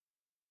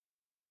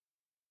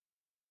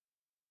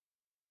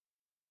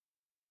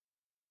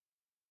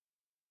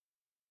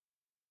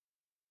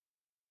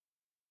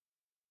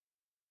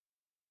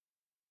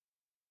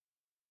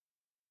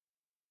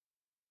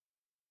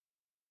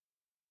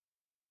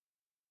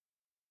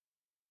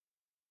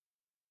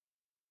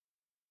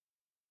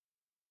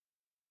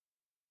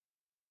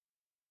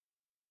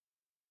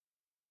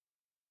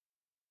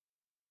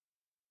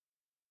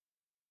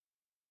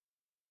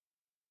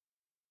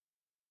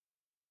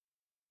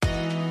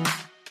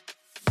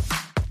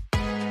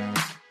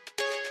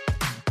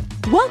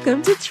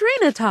Welcome to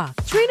Trina Talk.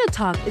 Trina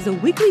Talk is a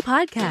weekly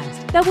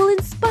podcast that will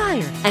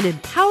inspire and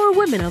empower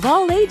women of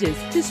all ages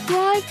to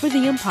strive for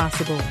the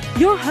impossible.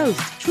 Your host,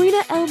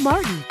 Trina L.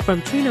 Martin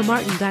from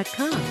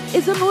TrinaMartin.com,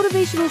 is a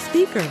motivational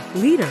speaker,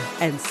 leader,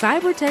 and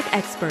cyber tech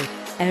expert.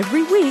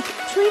 Every week,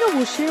 Trina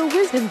will share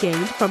wisdom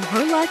gained from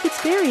her life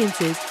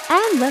experiences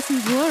and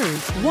lessons learned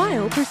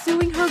while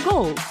pursuing her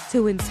goals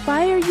to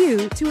inspire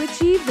you to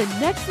achieve the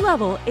next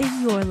level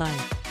in your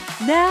life.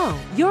 Now,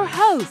 your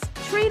host,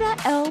 Trina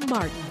L.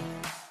 Martin.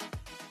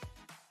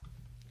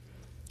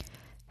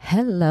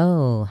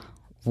 Hello,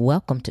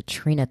 welcome to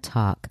Trina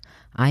Talk.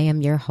 I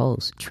am your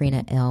host,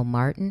 Trina L.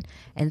 Martin,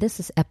 and this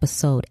is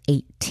episode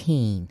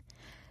 18.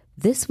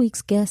 This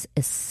week's guest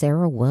is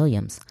Sarah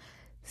Williams.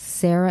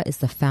 Sarah is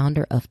the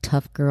founder of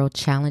Tough Girl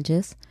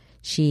Challenges.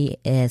 She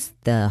is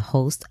the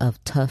host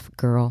of Tough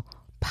Girl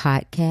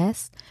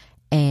Podcast,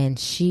 and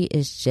she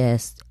is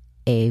just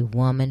a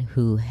woman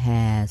who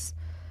has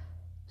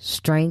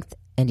strength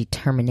and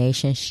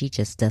determination. She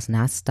just does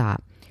not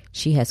stop.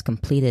 She has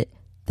completed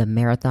the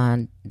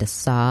Marathon des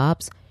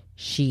Sables.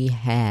 She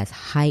has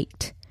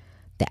hiked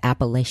the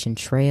Appalachian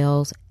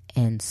Trails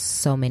and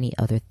so many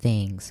other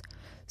things.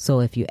 So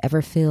if you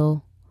ever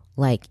feel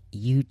like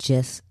you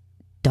just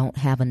don't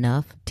have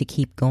enough to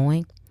keep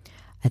going,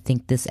 I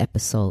think this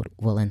episode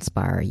will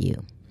inspire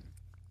you.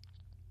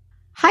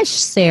 Hi,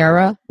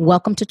 Sarah.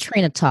 Welcome to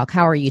Trina Talk.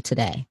 How are you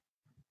today?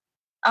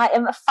 I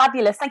am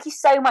fabulous. Thank you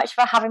so much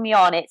for having me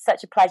on. It's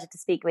such a pleasure to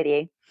speak with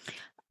you.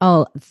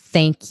 Oh,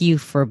 thank you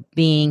for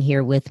being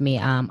here with me.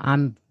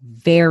 I'm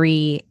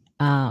very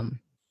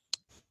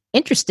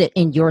interested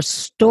in your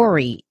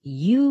story.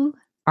 You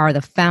are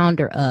the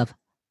founder of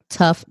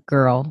Tough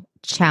Girl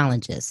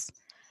Challenges.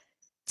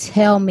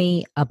 Tell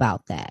me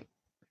about that.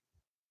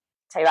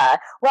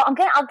 Well, I'm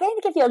going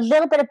to give you a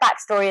little bit of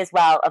backstory as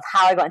well of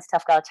how I got into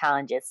Tough Girl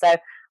Challenges. So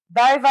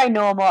very, very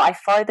normal. I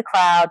followed the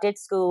crowd, did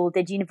school,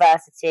 did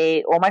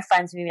university. All my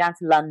friends moved down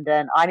to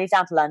London. I moved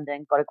down to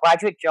London, got a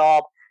graduate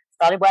job,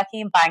 started working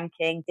in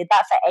banking, did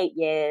that for 8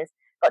 years,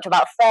 got to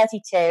about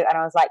 32, and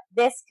I was like,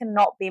 this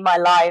cannot be my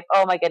life.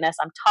 Oh my goodness,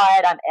 I'm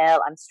tired, I'm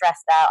ill, I'm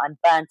stressed out, I'm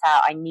burnt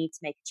out. I need to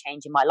make a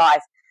change in my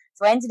life.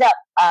 So I ended up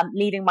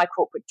leaving my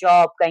corporate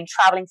job, going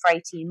traveling for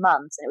 18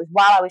 months. And it was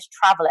while I was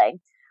traveling,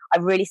 I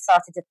really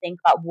started to think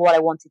about what I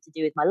wanted to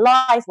do with my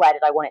life. What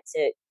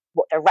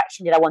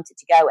direction did I want it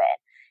to go in?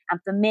 And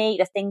for me,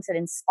 the things that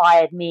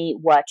inspired me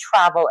were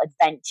travel,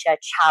 adventure,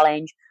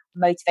 challenge,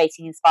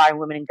 motivating, inspiring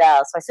women and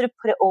girls. So I sort of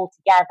put it all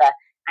together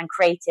and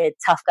created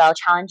Tough Girl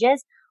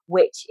Challenges,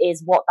 which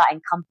is what that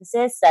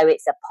encompasses. So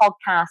it's a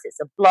podcast,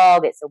 it's a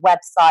blog, it's a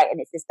website, and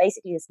it's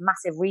basically this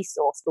massive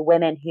resource for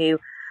women who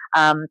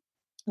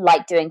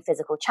like doing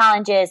physical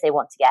challenges. They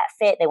want to get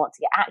fit, they want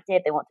to get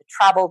active, they want to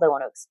travel, they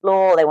want to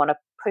explore, they want to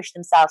push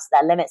themselves to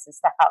their limits and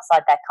step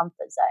outside their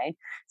comfort zone.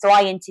 So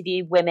I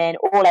interview women,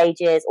 all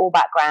ages, all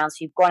backgrounds,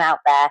 who've gone out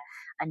there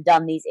and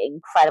done these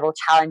incredible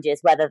challenges,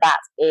 whether that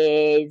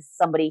is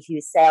somebody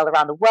who's sailed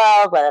around the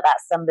world, whether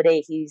that's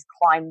somebody who's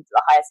climbed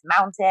the highest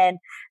mountain,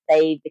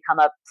 they've become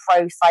a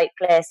pro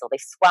cyclist, or they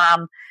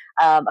swam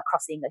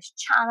across the English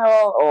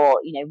Channel, or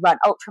run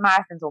ultra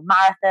marathons or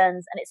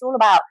marathons. And it's all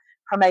about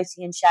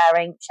promoting and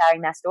sharing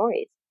their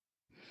stories.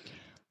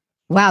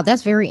 Wow,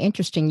 that's very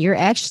interesting. You're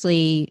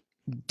actually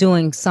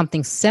doing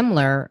something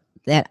similar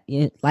that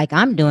like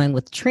I'm doing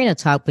with Trina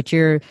Talk, but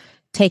you're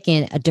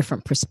taking a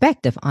different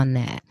perspective on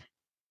that.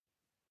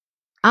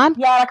 So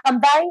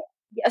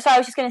I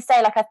was just going to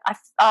say, like, I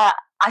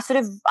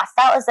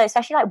felt as though,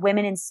 especially like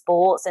women in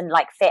sports and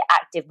like fit,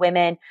 active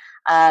women,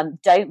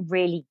 don't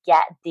really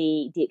get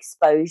the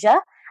exposure,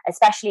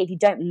 especially if you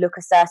don't look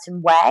a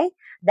certain way.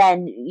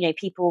 Then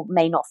people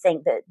may not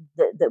think that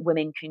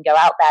women can go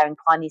out there and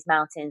climb these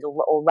mountains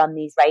or run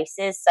these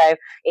races. So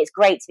it's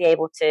great to be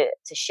able to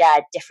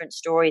share different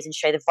stories and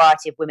show the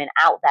variety of women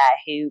out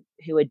there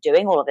who are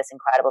doing all of this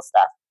incredible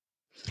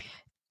stuff.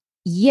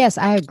 Yes,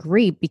 I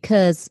agree,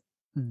 because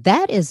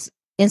that is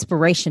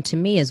inspiration to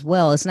me as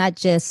well. It's not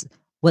just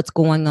what's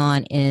going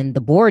on in the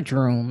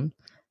boardroom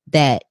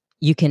that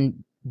you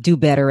can do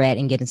better at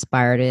and get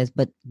inspired as,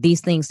 but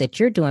these things that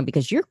you're doing,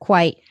 because you're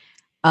quite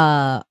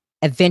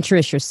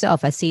adventurous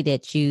yourself. I see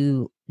that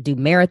you do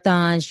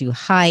marathons, you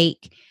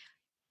hike.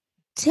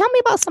 Tell me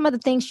about some of the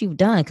things you've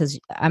done, because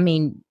I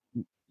mean,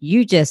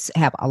 you just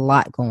have a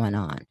lot going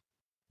on.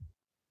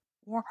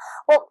 Yeah.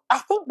 Well, I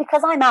think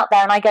because I'm out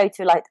there and I go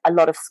to like a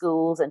lot of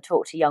schools and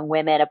talk to young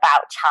women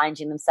about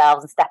challenging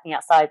themselves and stepping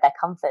outside their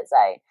comfort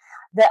zone,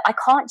 that I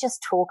can't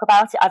just talk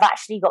about it. I've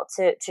actually got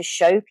to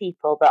show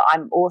people that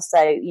I'm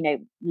also,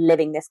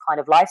 living this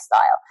kind of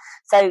lifestyle.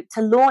 So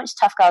to launch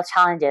Tough Girl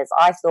Challenges,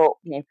 I thought,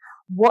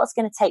 what's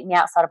going to take me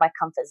outside of my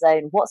comfort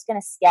zone, what's going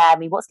to scare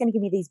me, what's going to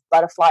give me these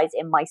butterflies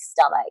in my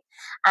stomach.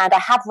 And I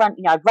have run,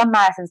 I've run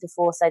marathons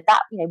before, so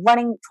that,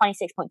 running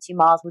 26.2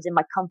 miles was in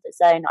my comfort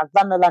zone. I've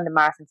run the London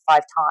Marathon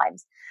 5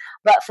 times.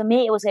 But for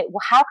me, it was like,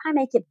 well, how can I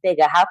make it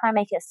bigger? How can I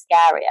make it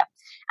scarier?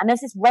 And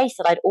there's this race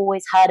that I'd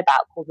always heard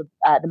about called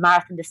the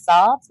Marathon des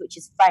Sables, which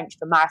is French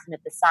for Marathon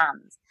of the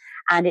Sands.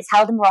 And it's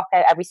held in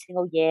Morocco every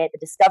single year. The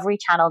Discovery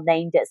Channel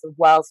named it as the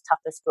world's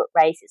toughest foot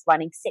race. It's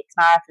running 6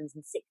 marathons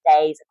in 6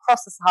 days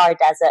across the Sahara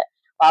Desert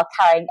while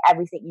carrying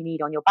everything you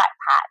need on your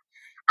backpack.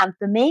 And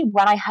for me,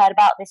 when I heard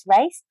about this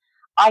race,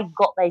 I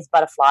got those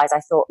butterflies. I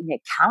thought,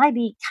 can I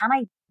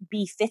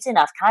be fit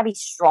enough? Can I be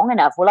strong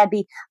enough? Will I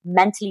be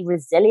mentally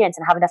resilient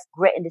and have enough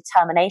grit and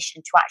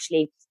determination to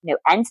actually,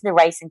 enter the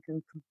race and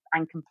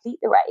complete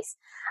the race?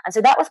 And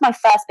so that was my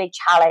first big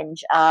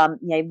challenge,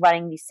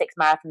 running these 6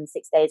 marathons in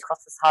 6 days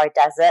across the Sahara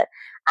Desert.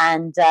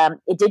 And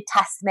it did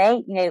test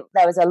me.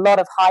 There was a lot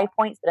of high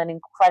points, but an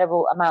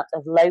incredible amount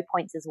of low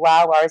points as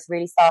well, where I was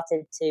really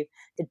started to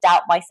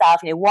doubt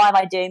myself. Why am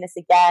I doing this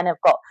again?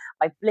 I've got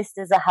my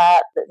blisters are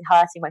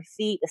hurting my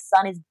feet. The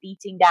sun is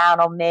beating down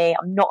on me.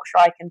 I'm not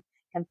sure I can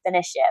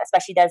finish it.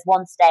 Especially there's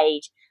one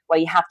stage where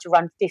you have to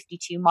run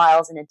 52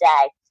 miles in a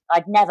day.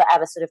 I'd never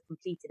ever sort of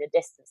completed a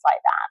distance like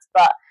that,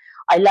 but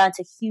I learned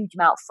a huge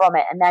amount from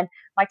it. And then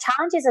my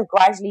challenges have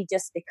gradually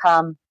just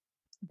become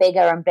bigger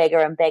and bigger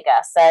and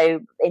bigger. So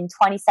in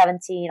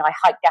 2017, I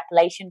hiked the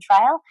Appalachian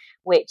Trail,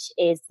 which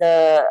is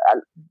it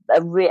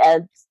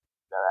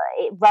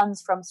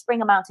runs from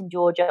Springer Mountain,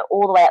 Georgia,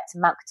 all the way up to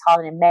Mount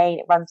Katahdin in Maine.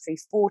 It runs through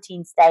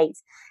 14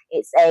 states.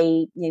 It's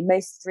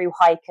most through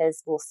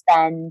hikers will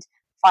spend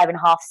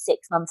 5.5,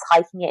 6 months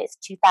hiking it. It's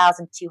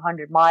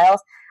 2,200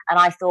 miles. And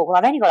I thought, well,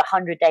 I've only got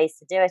 100 days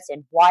to do it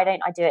in. Why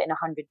don't I do it in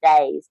 100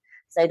 days?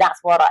 So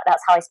that's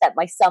how I spent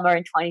my summer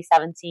in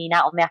 2017,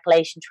 out on the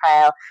Appalachian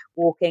Trail,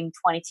 walking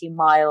 22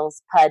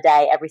 miles per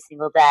day, every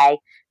single day.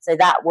 So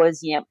that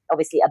was,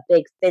 obviously a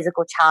big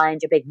physical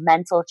challenge, a big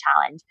mental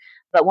challenge.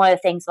 But one of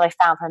the things that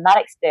I found from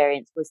that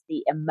experience was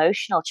the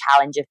emotional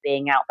challenge of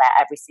being out there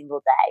every single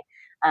day.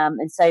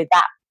 And so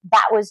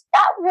that was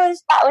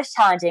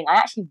challenging. I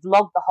actually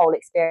vlogged the whole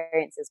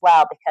experience as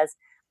well, because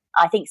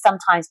I think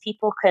sometimes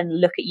people can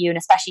look at you, and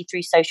especially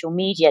through social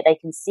media, they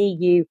can see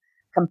you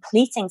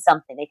completing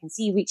something. They can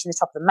see you reaching the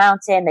top of the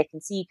mountain. They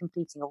can see you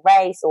completing a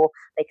race, or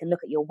they can look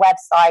at your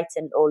website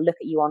or look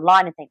at you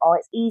online and think, oh,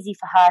 it's easy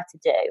for her to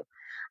do.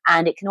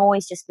 And it can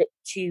always just look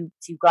too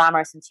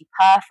glamorous and too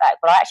perfect.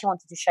 But I actually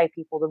wanted to show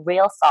people the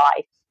real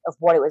side of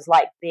what it was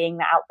like being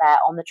out there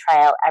on the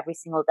trail every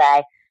single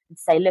day, and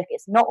say, look,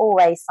 it's not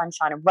always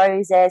sunshine and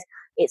roses.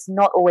 It's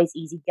not always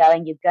easy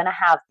going. You're going to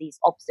have these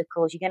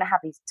obstacles. You're going to have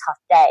these tough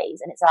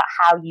days. And it's about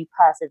how you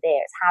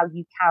persevere. It's how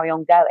you carry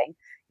on going,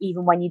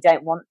 even when you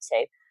don't want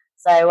to.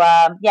 So,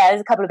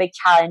 there's a couple of big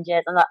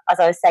challenges. And as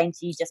I was saying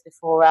to you just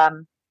before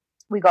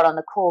we got on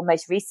the call,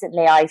 most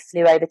recently I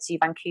flew over to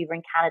Vancouver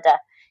in Canada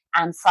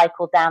and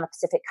cycled down the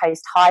Pacific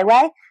Coast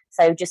Highway.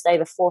 So just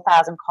over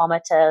 4,000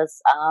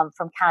 kilometers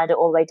from Canada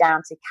all the way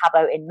down to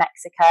Cabo in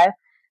Mexico.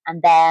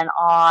 And then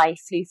I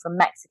flew from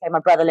Mexico. My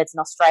brother lives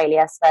in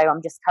Australia, so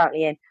I'm just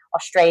currently in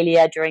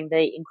Australia during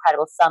the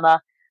incredible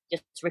summer,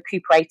 just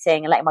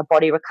recuperating and letting my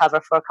body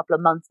recover for a couple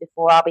of months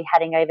before I'll be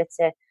heading over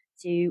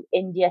to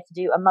India to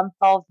do a month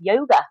of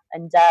yoga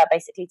and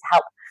basically to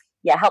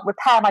help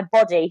repair my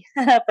body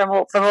from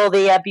all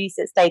the abuse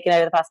it's taken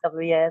over the past couple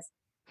of years.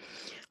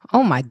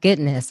 Oh my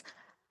goodness!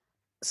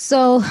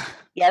 So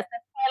yes,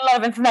 a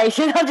lot of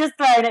information I'm just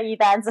throwing at you,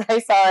 Dan. So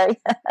sorry.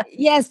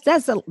 Yes,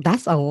 that's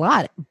a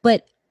lot,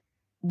 but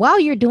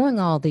while you're doing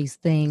all these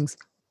things,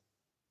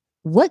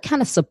 what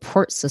kind of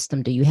support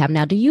system do you have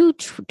now? Do you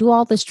do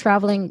all this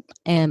traveling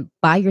and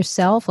by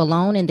yourself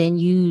alone, and then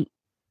you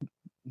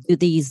do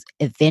these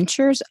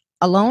adventures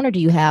alone, or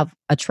do you have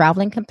a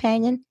traveling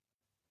companion?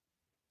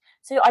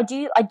 So I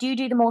do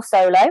them all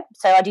solo.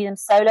 So I do them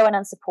solo and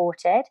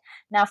unsupported.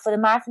 Now for the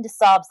Marathon des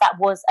Sables, that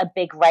was a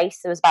big race.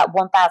 There was about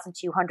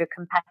 1,200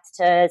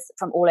 competitors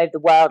from all over the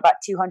world. About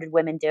 200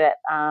 women do it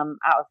out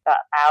of about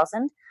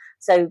 1,000.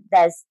 So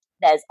there's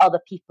other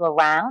people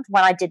around.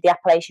 When I did the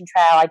Appalachian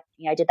Trail,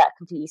 I did that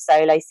completely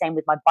solo. Same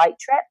with my bike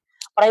trip.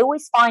 But I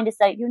always find is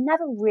that you're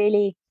never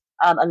really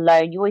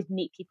alone. You always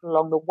meet people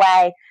along the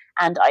way.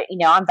 And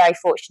I'm very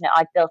fortunate.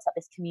 I built up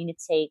this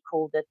community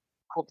called the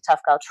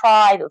Tough Girl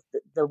Tribe, of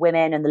the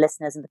women and the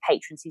listeners and the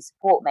patrons who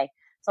support me.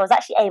 So I was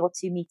actually able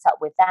to meet up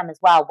with them as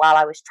well while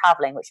I was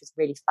traveling, which was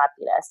really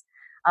fabulous.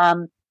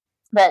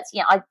 But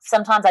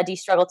sometimes I do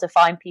struggle to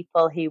find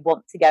people who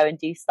want to go and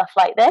do stuff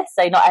like this.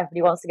 So not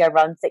everybody wants to go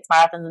run 6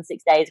 marathons in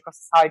 6 days across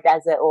the Sahara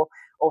Desert, or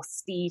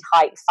speed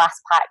hike, fast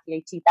pack,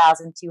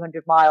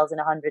 2,200 miles in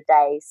 100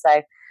 days.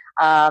 So,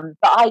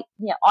 but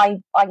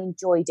I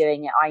enjoy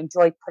doing it. I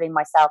enjoy putting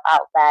myself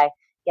out there,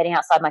 getting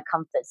outside my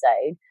comfort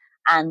zone,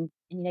 and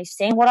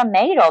seeing what I'm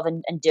made of,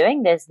 and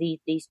doing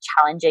these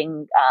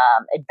challenging,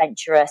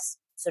 adventurous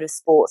sort of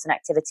sports and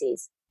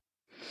activities.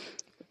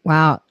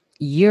 Wow.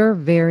 You're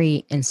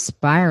very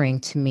inspiring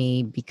to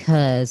me,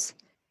 because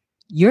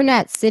you're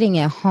not sitting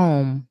at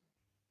home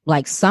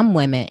like some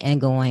women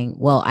and going,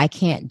 well, I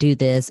can't do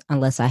this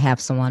unless I have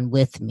someone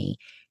with me.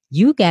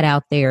 You got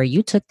out there,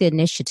 you took the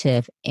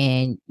initiative,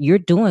 and you're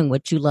doing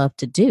what you love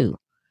to do.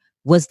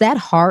 Was that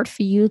hard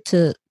for you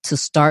to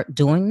start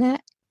doing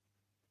that?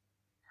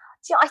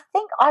 So I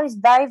think I was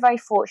very, very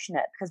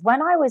fortunate because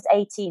when I was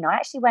 18, I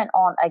actually went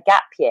on a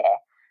gap year.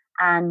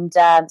 And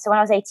so when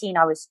I was 18,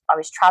 I was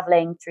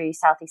traveling through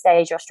Southeast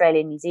Asia,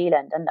 Australia, New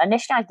Zealand. And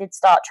initially I did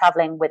start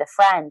traveling with a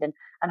friend,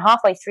 and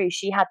halfway through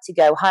she had to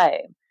go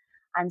home.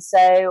 And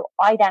so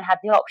I then had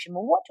the option,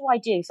 well, what do I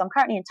do? So I'm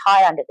currently in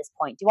Thailand at this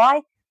point. Do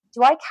I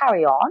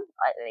carry on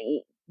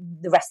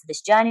the rest of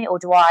this journey, or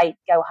do I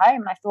go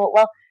home? And I thought,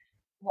 well,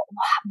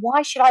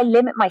 why should I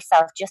limit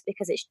myself just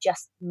because it's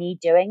just me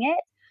doing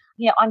it?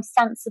 I'm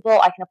sensible.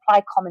 I can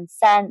apply common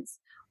sense.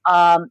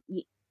 I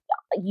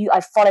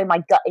follow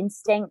my gut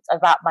instinct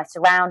about my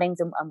surroundings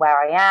and where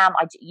I am.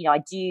 I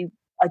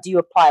do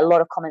apply a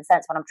lot of common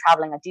sense when I'm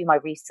traveling. I do my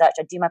research.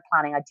 I do my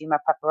planning. I do my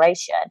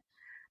preparation.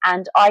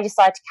 And I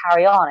decided to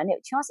carry on. And to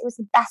be honest, it was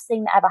the best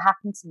thing that ever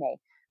happened to me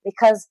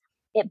because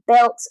it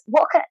built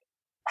what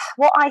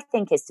I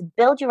think is to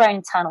build your own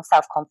internal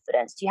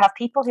self-confidence. You have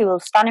people who will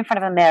stand in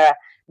front of a mirror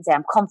and say,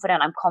 I'm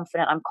confident, I'm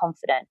confident, I'm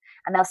confident.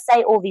 And they'll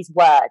say all these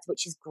words,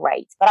 which is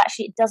great, but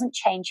actually it doesn't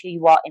change who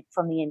you are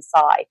from the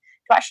inside.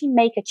 To actually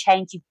make a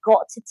change, you've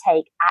got to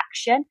take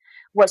action.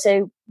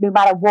 So no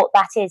matter what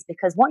that is,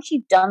 because once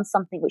you've done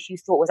something which you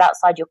thought was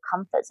outside your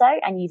comfort zone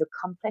and you've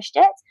accomplished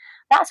it,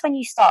 that's when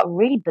you start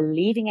really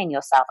believing in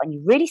yourself and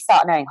you really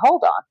start knowing,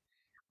 hold on,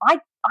 I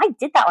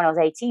did that when I was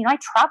 18. I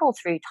traveled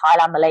through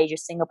Thailand, Malaysia,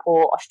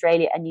 Singapore,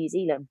 Australia, and New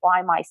Zealand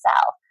by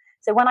myself.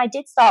 So when I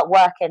did start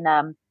working,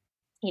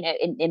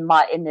 in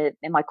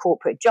my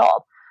corporate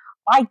job,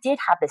 I did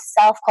have this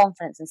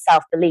self-confidence and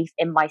self-belief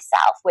in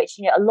myself, which,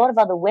 a lot of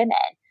other women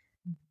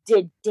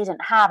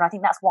didn't have. And I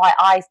think that's why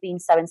I've been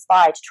so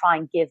inspired to try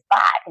and give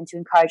back and to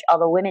encourage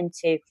other women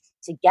to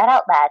get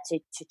out there,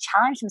 to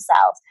challenge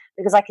themselves,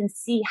 because I can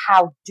see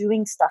how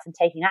doing stuff and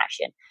taking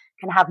action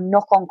can have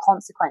knock-on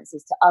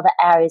consequences to other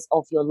areas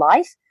of your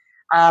life.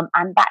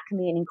 And that can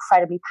be an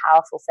incredibly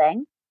powerful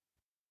thing.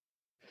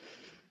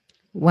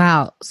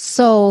 Wow.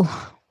 So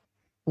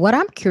what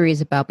I'm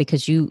curious about,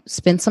 because you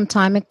spent some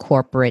time in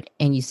corporate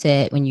and you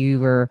said when you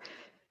were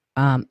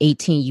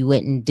 18, you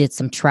went and did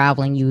some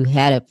traveling. You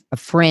had a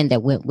friend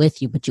that went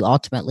with you, but you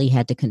ultimately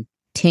had to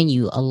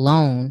continue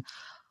alone.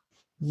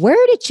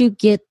 Where did you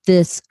get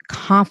this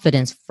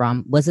confidence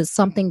from? Was it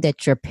something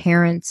that your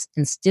parents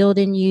instilled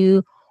in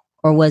you,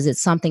 or was it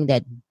something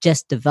that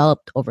just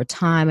developed over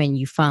time and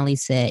you finally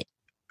said,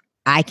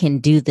 I can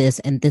do this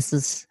and this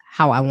is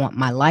how I want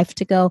my life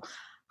to go?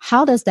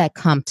 How does that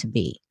come to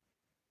be?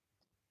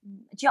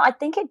 I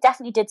think it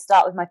definitely did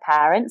start with my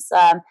parents.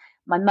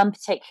 My mum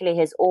particularly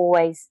has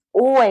always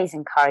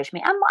encouraged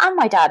me, and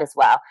my dad as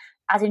well,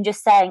 as in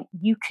just saying,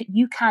 you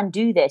can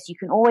do this. You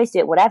can always do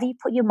it. Whatever you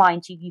put your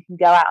mind to, you can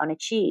go out and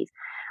achieve.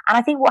 And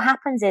I think what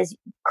happens is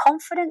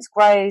confidence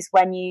grows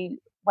when you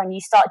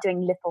start doing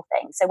little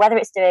things. So whether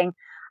it's doing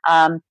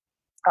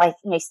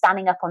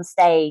standing up on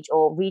stage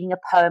or reading a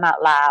poem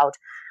out loud,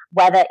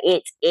 whether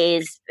it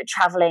is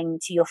traveling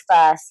to your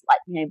first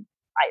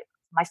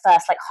my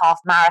first half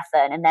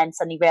marathon and then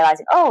suddenly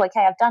realizing, oh,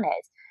 okay, I've done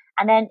it.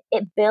 And then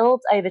it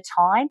builds over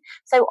time.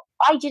 So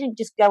I didn't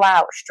just go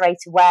out straight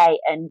away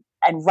and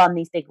run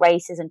these big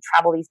races and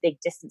travel these big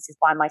distances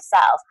by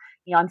myself.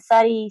 I'm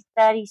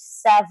 37.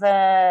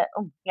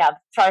 Oh, yeah, I'm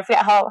trying to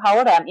forget how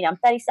old I am. I'm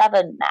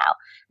 37 now.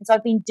 And so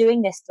I've been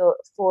doing this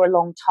for a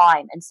long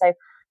time. And so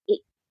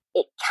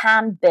it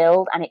can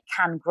build and it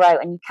can grow,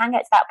 and you can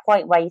get to that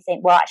point where you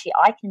think, well, actually,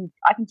 I can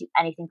do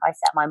anything I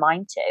set my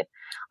mind to.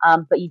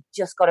 But you've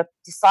just got to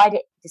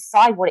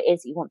decide what it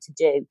is that you want to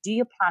do. Do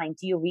your planning,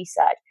 do your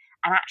research,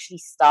 and actually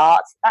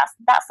start.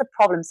 That's the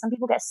problem. Some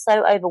people get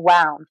so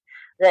overwhelmed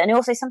and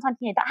also sometimes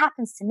that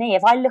happens to me.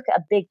 If I look at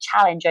a big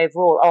challenge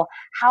overall, or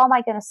how am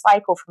I going to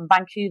cycle from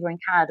Vancouver in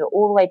Canada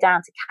all the way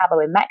down to Cabo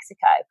in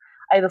Mexico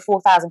over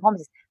 4,000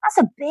 kilometers? That's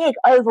a big,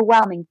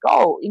 overwhelming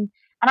goal. And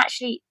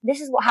actually,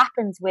 this is what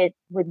happens with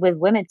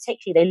women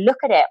particularly. They look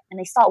at it and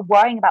they start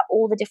worrying about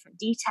all the different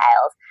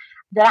details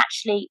that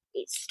actually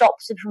it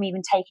stops them from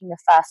even taking the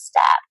first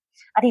step.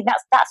 I think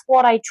that's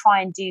what I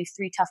try and do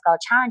through Tough Girl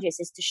Challenges,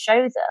 is to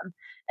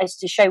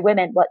show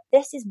women, well,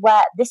 this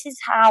is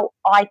how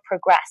I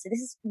progress. So this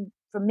is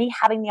from me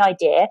having the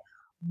idea.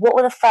 What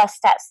were the first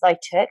steps that I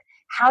took?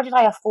 How did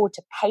I afford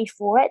to pay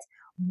for it?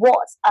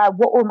 What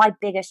were my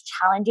biggest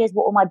challenges?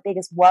 What were my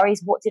biggest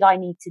worries? What did I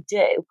need to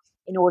do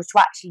in order to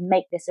actually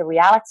make this a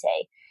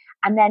reality?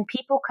 And then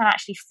people can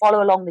actually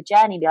follow along the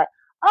journey and be like,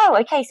 oh,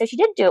 okay, so she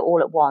didn't do it all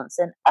at once.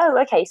 And, oh,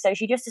 okay, so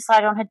she just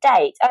decided on her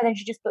date. Oh, then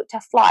she just booked her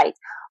flight.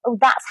 Oh,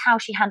 that's how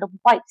she handled the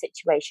bike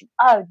situation.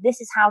 Oh,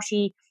 this is how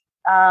she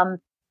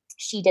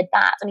did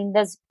that. I mean,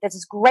 there's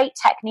this great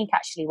technique,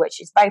 actually, which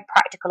is very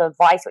practical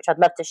advice, which I'd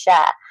love to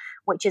share,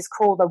 which is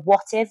called the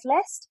what if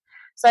list.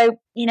 So,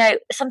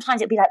 sometimes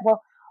it'd be like,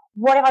 well,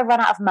 what if I run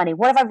out of money?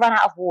 What if I run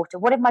out of water?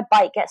 What if my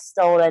bike gets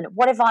stolen?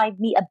 What if I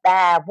meet a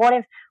bear? What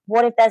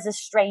if there's a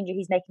stranger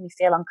who's making me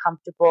feel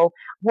uncomfortable?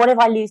 What if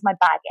I lose my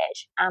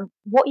baggage? And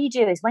what you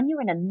do is when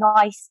you're in a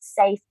nice,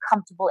 safe,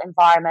 comfortable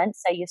environment,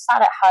 so you're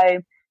sat at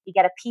home, you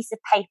get a piece of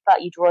paper,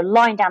 you draw a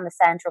line down the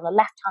center on the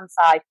left-hand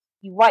side,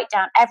 you write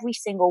down every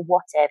single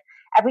what if,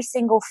 every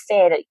single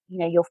fear that, you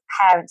know, your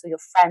parents or your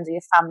friends or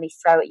your family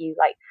throw at you,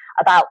 like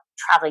about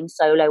traveling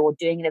solo or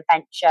doing an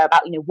adventure,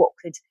 about, you know, what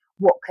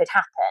could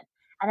happen.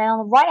 And then on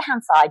the right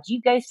hand side, you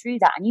go through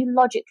that and you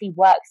logically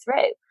work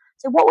through.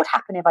 So what would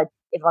happen if I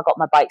got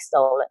my bike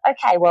stolen?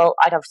 Okay, well,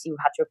 I'd obviously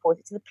have to report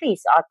it to the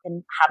police. I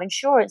can have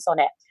insurance on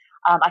it.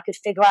 I could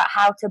figure out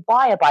how to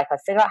buy a bike. I'd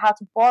figure out how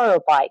to borrow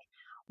a bike.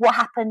 What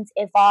happens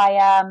if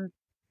I,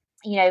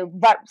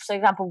 for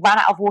example, ran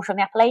out of water on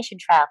the Appalachian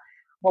Trail?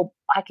 Well,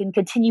 I can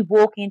continue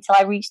walking until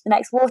I reach the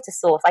next water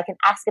source. I can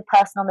ask a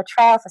person on the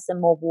trail for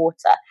some more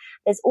water.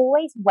 There's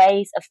always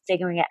ways of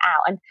figuring it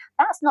out. And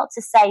that's not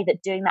to say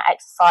that doing that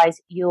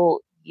exercise,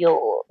 you'll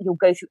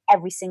go through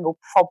every single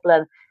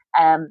problem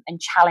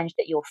and challenge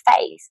that you'll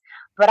face.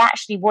 But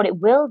actually what it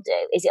will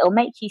do is it'll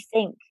make you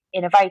think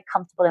in a very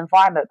comfortable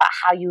environment about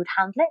how you would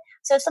handle it.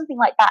 So if something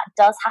like that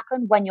does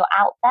happen when you're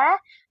out there,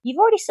 you've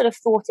already sort of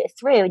thought it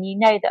through and you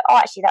know that, oh,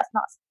 actually that's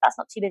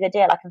not too big a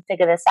deal. I can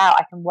figure this out.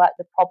 I can work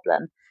the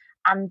problem.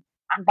 And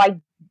by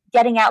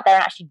getting out there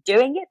and actually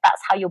doing it,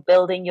 that's how you're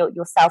building your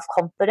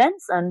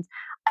self-confidence. And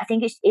I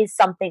think it is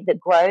something that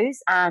grows.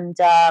 And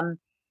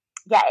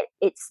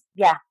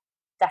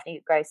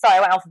definitely grows. Sorry,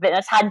 I went off a bit on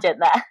a tangent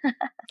there.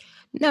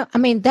 No, I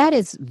mean, that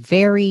is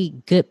very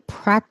good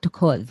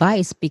practical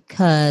advice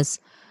because,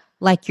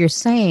 like you're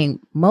saying,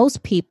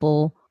 most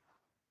people,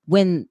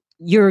 when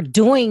you're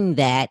doing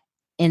that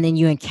and then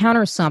you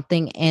encounter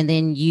something and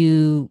then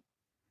you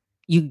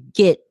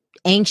get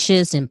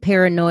anxious and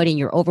paranoid and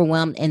you're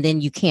overwhelmed and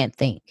then you can't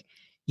think.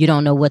 You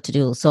don't know what to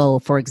do. So,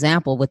 for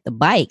example, with the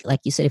bike, like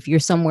you said, if you're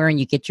somewhere and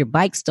you get your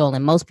bike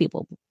stolen, most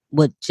people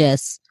would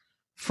just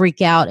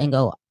freak out and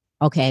go,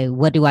 okay,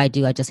 what do? I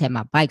just had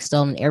my bike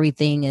stolen.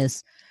 Everything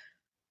is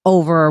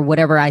over.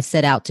 Whatever I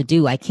set out to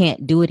do, I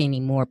can't do it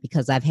anymore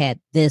because I've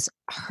had this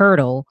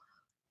hurdle,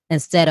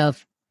 instead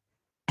of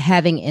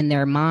having in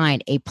their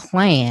mind a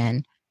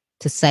plan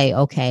to say,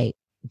 okay,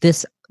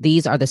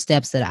 these are the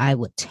steps that I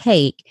would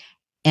take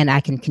and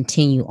I can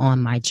continue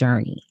on my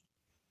journey.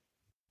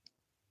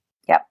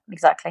 Yep,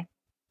 exactly.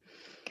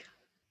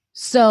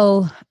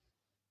 So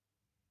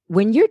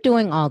when you're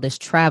doing all this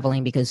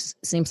traveling, because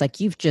it seems like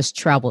you've just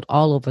traveled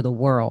all over the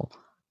world,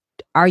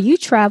 are you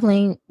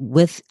traveling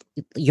with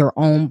your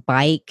own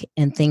bike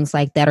and things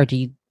like that? Or do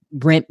you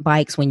rent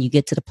bikes when you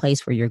get to the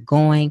place where you're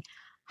going?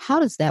 How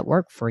does that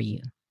work for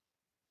you?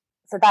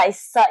 So that is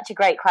such a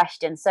great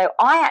question. So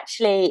I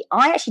actually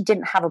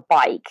didn't have a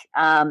bike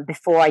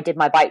before I did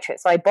my bike trip.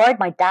 So I borrowed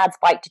my dad's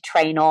bike to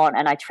train on,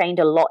 and I trained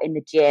a lot in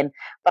the gym,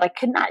 but I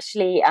couldn't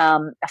actually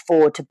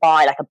afford to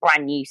buy like a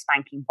brand new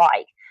spanking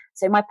bike.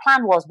 So my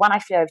plan was, when I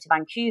flew over to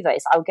Vancouver,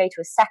 is I would go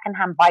to a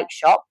secondhand bike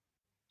shop,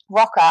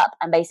 rock up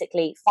and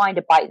basically find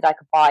a bike that I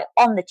could buy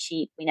on the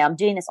cheap. You know, I'm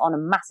doing this on a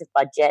massive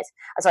budget.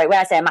 Sorry, when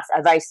I say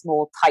a very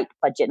small, tight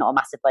budget, not a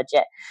massive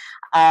budget.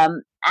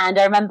 And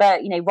I remember,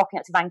 you know, rocking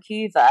up to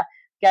Vancouver,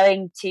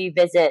 going to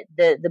visit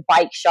the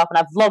bike shop, and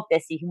I've vlogged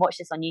this, so you can watch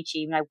this on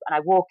YouTube. And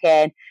I walk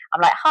in,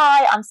 I'm like,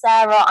 "Hi, I'm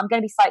Sarah. I'm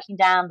going to be cycling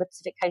down the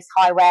Pacific Coast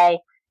Highway.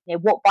 You know,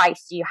 what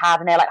bikes do you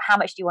have?" And they're like, "How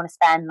much do you want to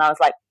spend?" And I was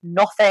like,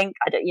 "Nothing.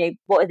 I don't. You know,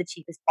 what are the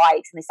cheapest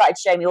bikes?" And they started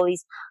showing me all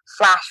these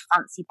flash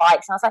fancy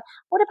bikes, and I was like,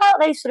 "What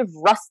about those sort of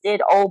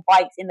rusted old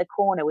bikes in the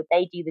corner? Would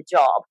they do the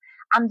job?"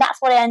 And that's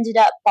what I ended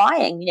up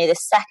buying. You know, the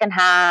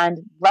secondhand,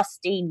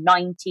 rusty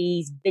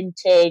 90s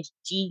vintage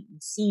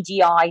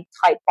CGI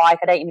type bike.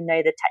 I don't even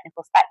know the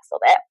technical specs of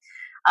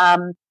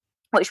it,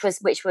 which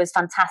was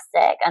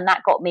fantastic. And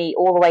that got me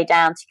all the way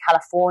down to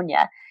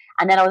California.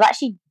 And then I was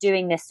actually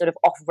doing this sort of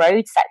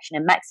off-road section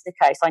in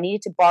Mexico. So I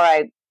needed to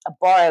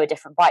borrow a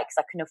different bike because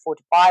I couldn't afford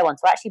to buy one.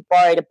 So I actually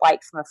borrowed a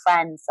bike from a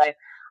friend. So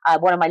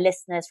one of my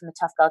listeners from the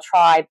Tough Girl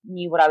Tribe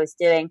knew what I was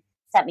doing,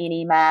 sent me an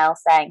email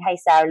saying, "Hey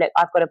Sarah, look,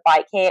 I've got a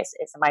bike here.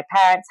 It's at my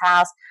parents'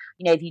 house.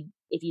 You know,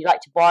 if you'd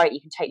like to borrow it,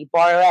 you can totally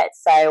borrow it."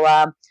 So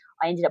I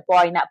ended up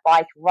borrowing that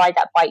bike, ride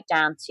that bike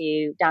down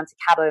to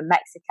Cabo in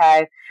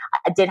Mexico.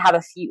 I did have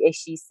a few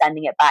issues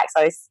sending it back,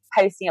 so I was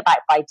posting it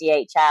back by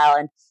DHL,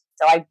 and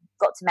so I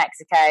got to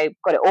Mexico,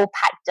 got it all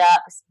packed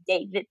up,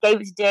 gave it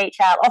to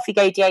DHL. Off you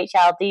go,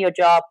 DHL, do your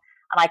job,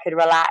 and I could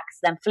relax.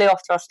 Then flew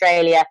off to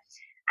Australia,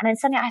 and then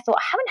suddenly I thought,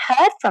 I haven't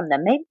heard from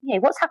them. Maybe, you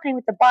know, what's happening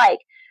with the bike?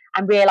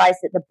 And realized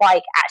that the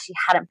bike actually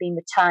hadn't been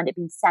returned; it'd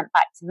been sent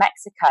back to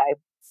Mexico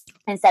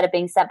instead of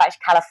being sent back to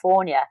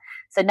California.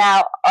 So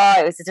now,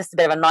 it was just a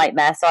bit of a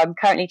nightmare. So I'm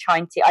currently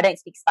I don't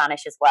speak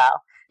Spanish as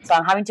well. So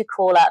I'm having to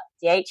call up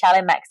DHL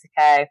in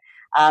Mexico.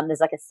 There's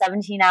like a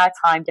 17-hour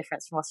time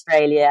difference from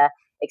Australia.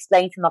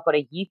 Explain to them I've got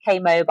a UK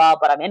mobile,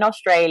 but I'm in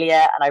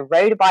Australia and I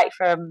rode a bike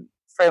from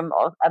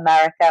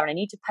America and I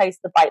need to post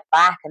the bike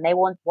back, and they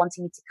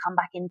wanting me to come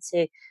back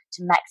into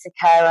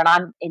Mexico and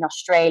I'm in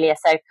Australia.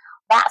 So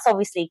that's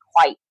obviously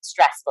quite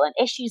stressful. And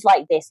issues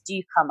like this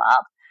do come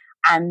up.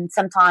 And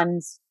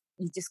sometimes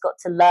you just got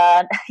to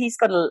learn, you've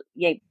got to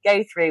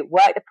go through,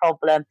 work the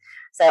problem.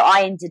 So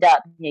I ended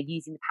up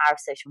using the power of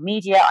social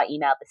media. I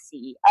emailed the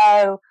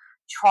CEO,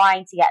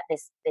 trying to get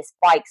this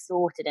bike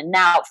sorted, and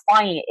now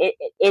finally it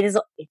is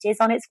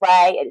on its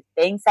way. It's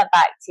being sent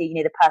back to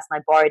the person I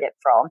borrowed it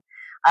from.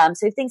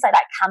 So things like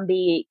that can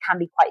be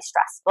quite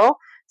stressful.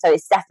 So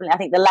it's definitely, I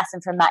think the lesson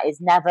from that is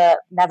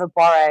never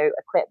borrow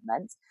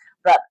equipment.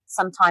 But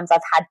sometimes I've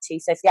had to.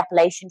 So for the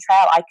Appalachian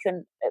Trail, I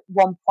couldn't, at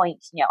one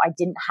point, I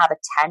didn't have a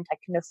tent. I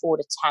couldn't afford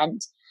a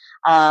tent.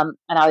 And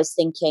I was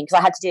thinking, because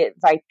I had to do it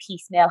very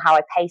piecemeal, how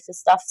I pay for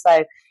stuff.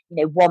 So,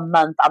 1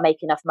 month I'll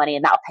make enough money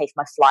and that'll pay for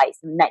my flights.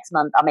 And the next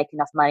month I'll make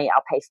enough money,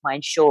 I'll pay for my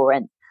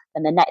insurance.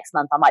 And the next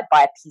month I might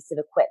buy a piece of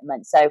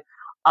equipment. So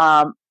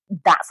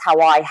that's how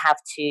I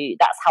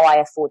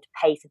afford to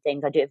pay for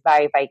things. I do it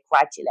very, very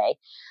gradually.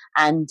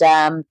 And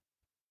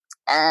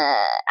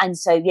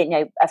so,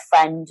 a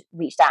friend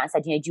reached out and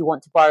said, do you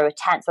want to borrow a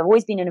tent? So I've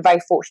always been in a very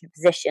fortunate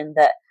position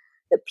that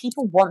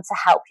people want to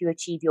help you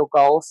achieve your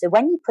goals. So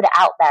when you put it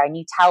out there and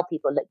you tell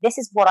people, look, this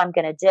is what I'm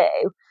going to do,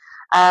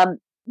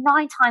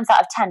 9 times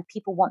out of 10,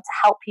 people want to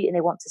help you and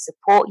they want to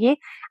support you.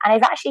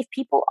 And if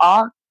people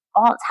aren't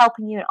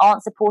helping you and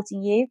aren't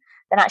supporting you,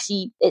 then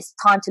actually it's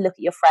time to look at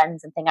your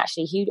friends and think,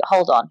 actually, who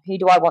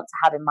do I want to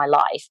have in my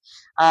life?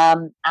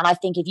 And I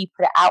think if you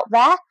put it out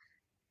there,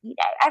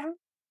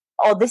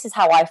 this is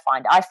how I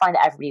find it. I find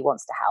that everybody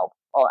wants to help.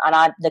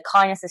 The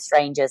kindness of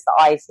strangers that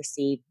I've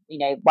received,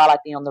 while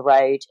I've been on the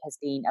road has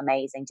been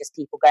amazing. Just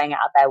people going out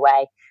of their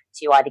way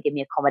to either give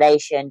me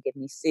accommodation, give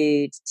me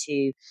food,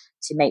 to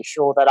make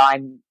sure that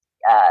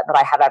that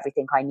I have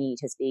everything I need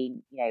has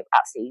been,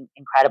 absolutely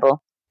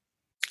incredible.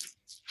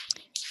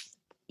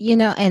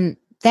 And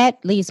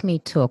that leads me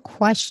to a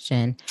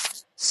question.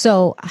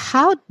 So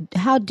how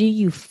do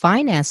you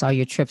finance all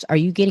your trips? Are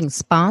you getting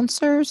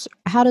sponsors?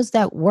 How does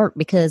that work?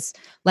 Because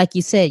like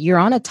you said, you're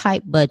on a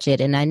tight budget,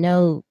 and I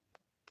know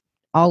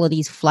all of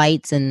these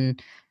flights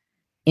and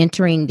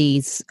entering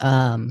these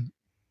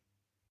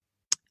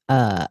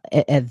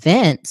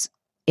events,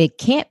 it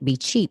can't be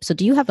cheap. So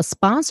do you have a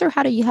sponsor?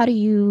 How do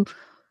you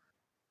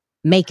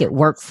make it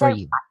work for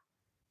you?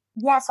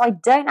 Yeah, so I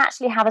don't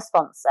actually have a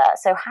sponsor.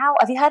 So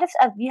have you heard of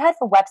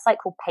a website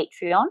called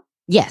Patreon?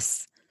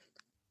 Yes.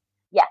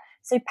 Yeah.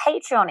 So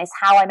Patreon is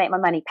how I make my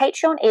money.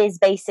 Patreon is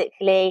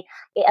basically,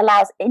 it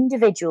allows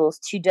individuals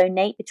to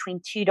donate between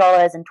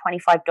 $2 and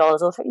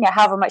 $25 or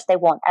however much they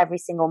want every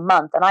single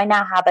month. And I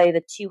now have over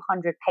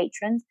 200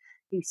 patrons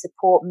who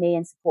support me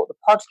and support the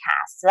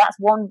podcast. So that's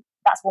one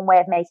way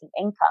of making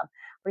income.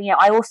 But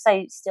I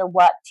also still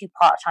work 2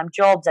 part-time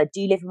jobs. I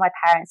do live with my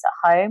parents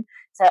at home.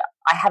 So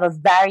I have a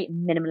very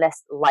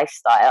minimalist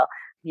lifestyle.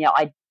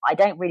 I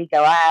don't really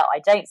go out. I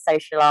don't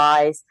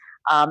socialize.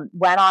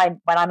 When I'm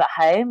at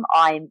home,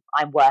 I'm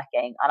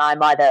working, and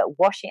I'm either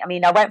washing.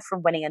 I went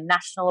from winning a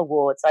national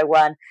award. So I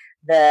won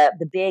the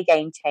Beer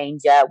Game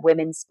Changer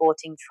Women's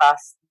Sporting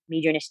Trust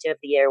Media Initiative of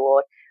the Year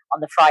award on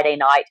the Friday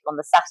night. On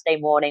the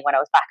Saturday morning, when I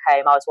was back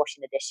home, I was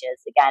washing the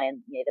dishes again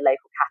in the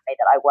local cafe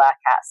that I work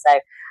at. So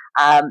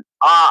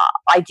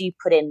I do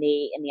put in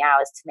the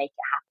hours to make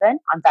it happen.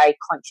 I'm very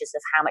conscious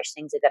of how much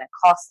things are going to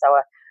cost.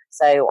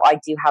 So I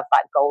do have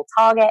that goal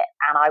target,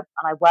 and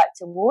I work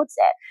towards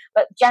it.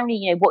 But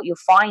generally, what you'll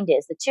find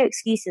is the 2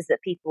 excuses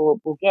that people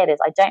will give is,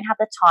 I don't have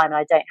the time and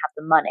I don't have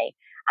the money.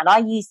 And I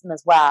use them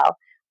as well.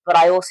 But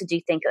I also do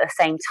think at the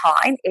same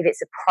time, if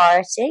it's a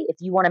priority, if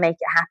you want to make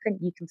it happen,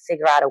 you can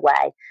figure out a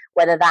way.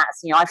 Whether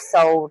that's, I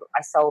sold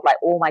like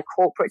all my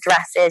corporate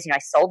dresses, I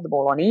sold them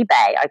all on eBay.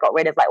 I got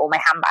rid of like all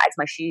my handbags,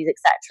 my shoes,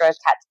 etc.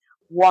 Kept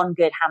one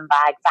good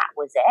handbag. That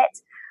was it.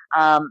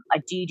 I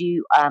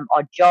do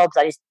odd jobs.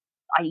 I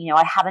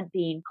haven't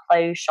been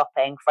clothes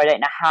shopping for I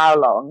don't know how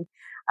long.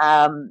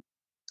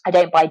 I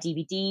don't buy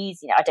DVDs.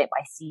 I don't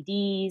buy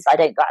CDs. I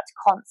don't go out to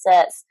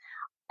concerts.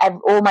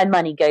 All my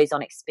money goes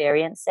on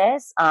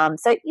experiences.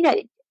 So,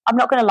 I'm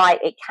not going to lie,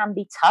 it can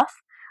be tough,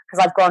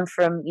 because I've gone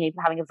from,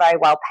 having a very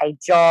well-paid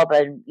job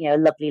and, a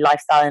lovely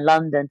lifestyle in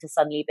London to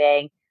suddenly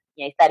being,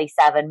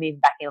 37, moving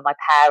back in with my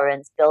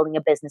parents, building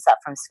a business up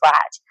from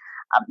scratch,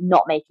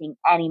 not making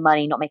any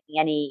money, not making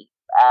any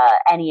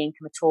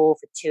income at all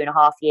for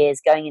 2.5 years,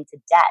 going into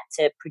debt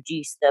to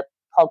produce the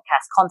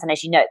podcast content.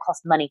 As you know, it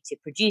costs money to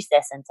produce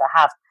this and to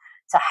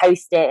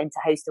host it and to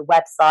host a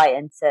website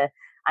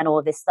and all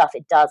of this stuff.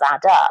 It does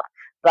add up.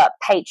 But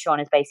Patreon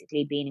has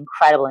basically been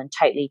incredible and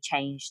totally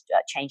changed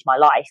my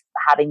life.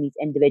 Having these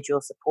individual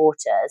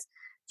supporters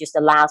just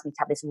allows me to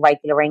have this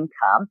regular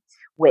income,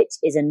 which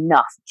is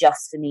enough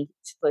just for me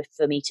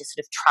to sort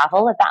of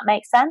travel, if that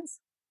makes sense.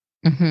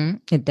 Mm-hmm.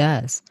 It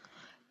does.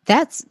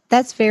 That's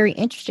very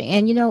interesting.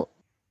 And,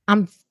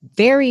 I'm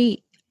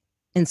very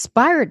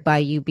inspired by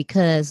you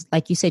because,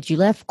 like you said, you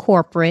left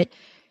corporate,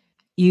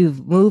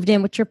 you've moved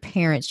in with your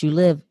parents, you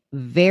live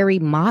very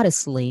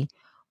modestly,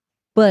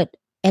 but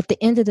at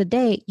the end of the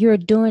day, you're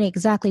doing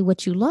exactly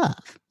what you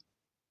love.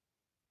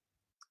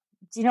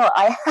 Do you know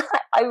what?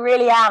 I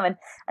really am, and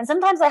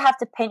sometimes I have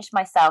to pinch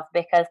myself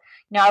because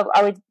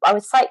I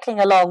was cycling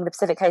along the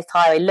Pacific Coast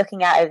Highway,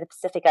 looking out over the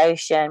Pacific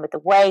Ocean with the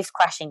waves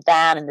crashing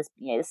down and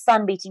the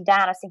sun beating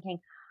down. I was thinking,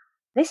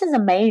 this is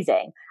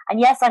amazing. And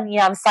yes,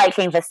 I'm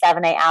cycling for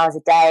 7-8 hours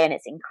a day, and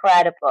it's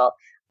incredible.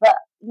 But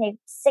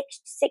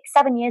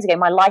 6-7 years ago,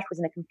 my life was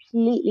in a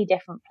completely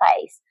different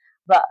place.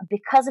 But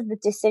because of the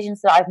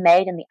decisions that I've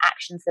made and the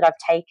actions that I've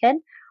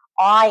taken,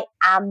 I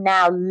am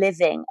now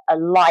living a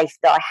life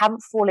that I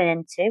haven't fallen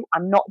into.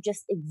 I'm not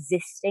just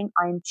existing.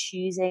 I'm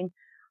choosing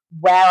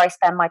where I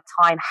spend my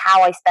time,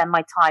 how I spend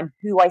my time,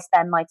 who I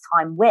spend my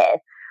time with.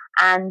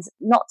 And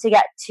not to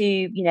get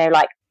too,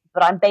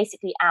 but I'm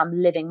basically am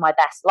living my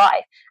best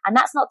life. And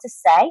that's not to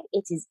say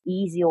it is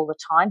easy all the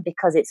time,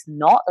 because it's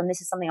not. And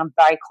this is something I'm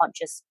very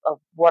conscious of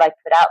what I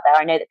put out there.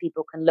 I know that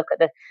people can look at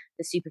the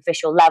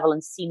superficial level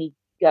and see me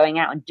going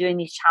out and doing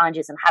these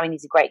challenges and having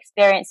these great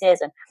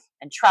experiences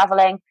and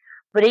traveling.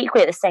 But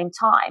equally at the same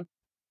time,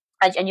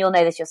 and you'll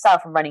know this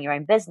yourself from running your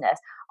own business,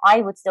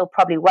 I would still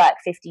probably work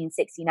 15,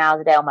 16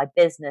 hours a day on my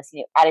business,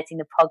 editing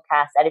the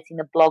podcast, editing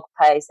the blog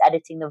posts,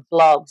 editing the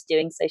vlogs,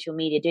 doing social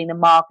media, doing the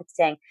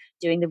marketing,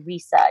 doing the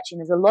research.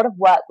 And there's a lot of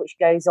work which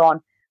goes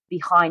on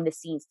behind the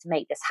scenes to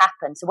make this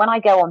happen. So when I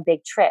go on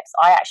big trips,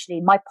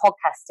 my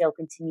podcast still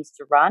continues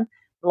to run,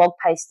 blog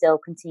posts still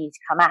continue to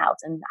come out.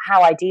 And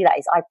how I do that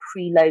is I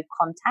preload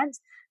content.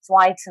 So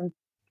I can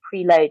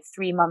preload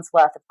 3 months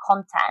worth of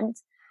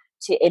content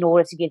in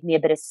order to give me a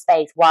bit of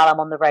space while I'm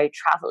on the road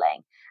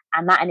traveling.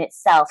 And that in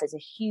itself is a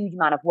huge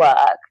amount of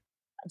work,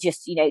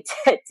 just,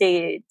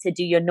 to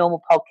do your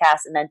normal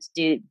podcast and then to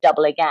do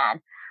double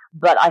again.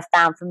 But I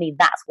found for me,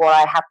 that's what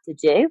I have to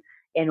do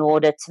in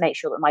order to make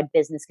sure that my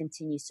business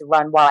continues to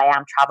run while I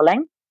am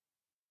traveling.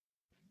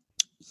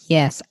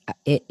 Yes,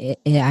 I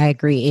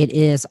agree. It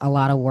is a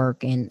lot of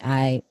work, and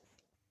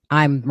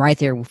I'm right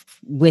there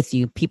with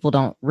you. People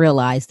don't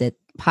realize that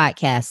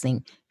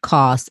podcasting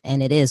costs,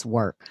 and it is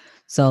work.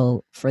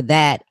 So for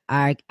that,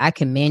 I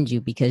commend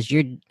you, because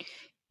you're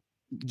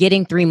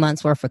getting 3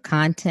 months worth of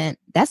content.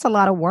 That's a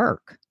lot of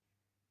work.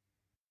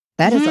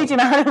 That is huge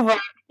amount of work.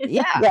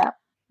 Yeah.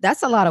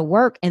 That's a lot of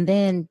work. And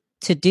then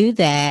to do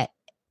that,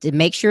 to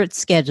make sure it's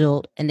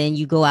scheduled, and then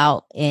you go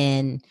out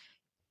and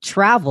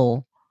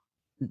travel,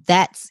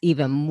 that's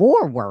even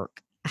more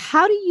work.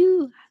 How do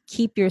you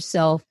keep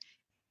yourself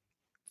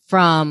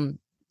from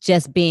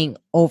just being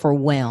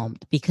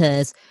overwhelmed?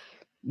 Because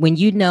when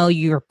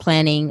you're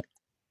planning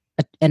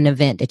an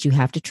event that you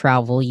have to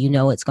travel,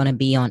 it's going to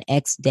be on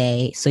X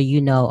day. So,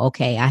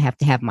 okay, I have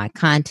to have my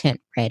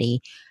content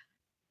ready.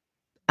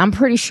 I'm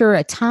pretty sure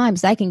at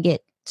times that can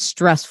get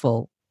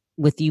stressful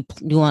with you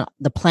doing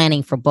the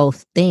planning for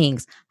both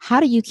things. How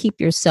do you keep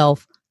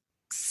yourself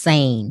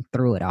sane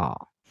through it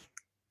all?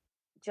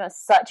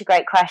 Just such a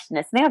great question.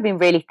 It's something I've been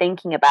really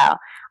thinking about.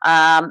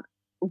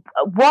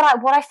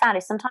 What I found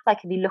is sometimes I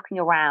can be looking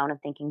around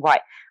and thinking, right,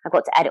 I've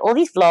got to edit all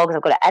these vlogs,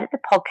 I've got to edit the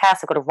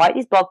podcast, I've got to write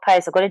these blog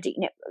posts, I've got to do,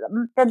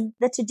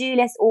 the to-do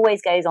list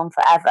always goes on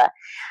forever.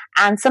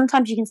 And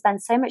sometimes you can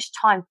spend so much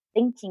time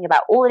thinking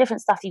about all the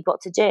different stuff you've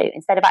got to do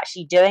instead of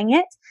actually doing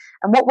it.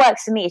 And what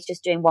works for me is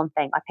just doing one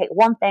thing. I pick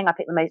one thing, I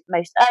pick the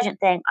most urgent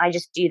thing, I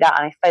just do that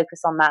and I focus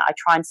on that. I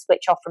try and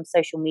switch off from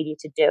social media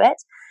to do it.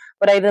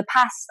 But over the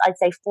past, I'd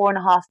say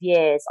 4.5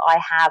 years, I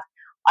have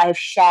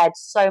shared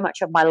so much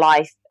of my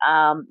life.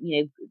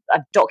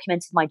 I've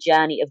documented my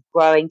journey of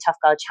growing Tough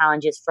Girl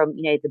Challenges from,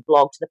 the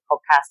blog to the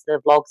podcast to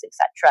the vlogs,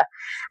 etc.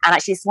 And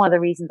actually, it's one of the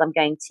reasons I'm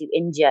going to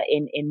India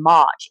in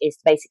March, is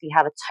to basically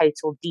have a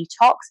total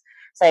detox.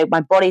 So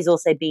my body's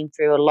also been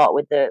through a lot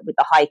with the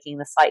hiking,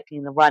 the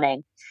cycling, the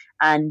running.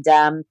 And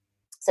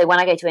so when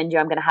I go to India,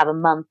 I'm going to have a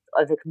month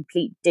of a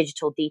complete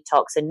digital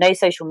detox and no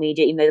social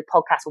media, even though the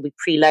podcast will be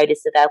preloaded,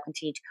 so they'll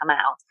continue to come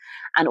out.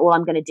 And all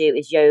I'm going to do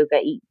is yoga,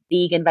 eat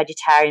vegan,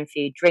 vegetarian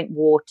food, drink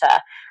water,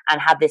 and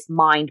have this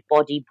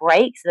mind-body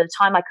break. So by the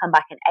time I come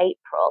back in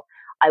April,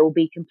 I will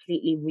be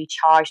completely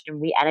recharged and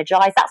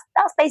re-energized.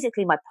 That's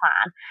basically my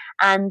plan.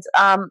 And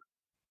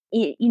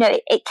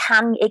it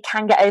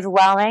can get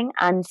overwhelming,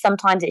 and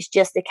sometimes it's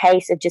just a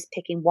case of just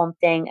picking one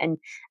thing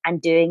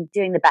and doing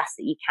the best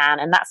that you can.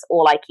 And that's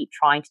all I keep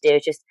trying to do,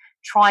 is just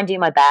try and do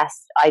my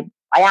best. I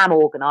am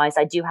organized.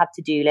 I do have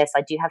to-do lists.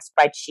 I do have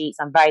spreadsheets.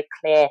 I'm very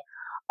clear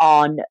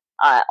on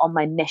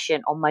my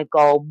mission, on my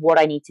goal, what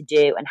I need to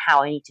do and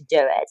how I need to do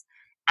it.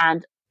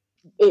 And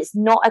it's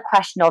not a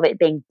question of it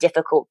being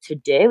difficult to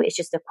do. It's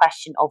just a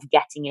question of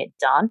getting it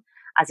done,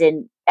 as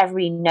in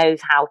everyone knows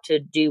how to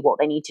do what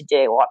they need to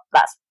do. Or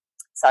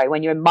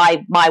when you're in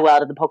my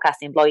world of the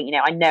podcasting and blogging,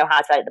 I know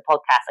how to edit the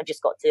podcast. I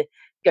just got to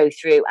go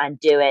through and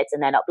do it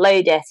and then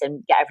upload it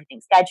and get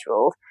everything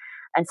scheduled.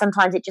 And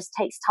sometimes it just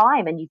takes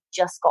time, and you've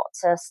just got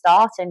to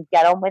start and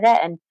get on with it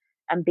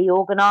and be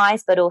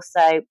organized, but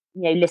also,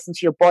 listen to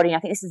your body. And I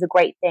think this is a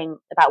great thing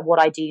about what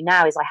I do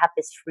now, is I have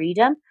this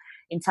freedom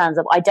in terms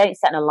of, I don't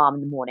set an alarm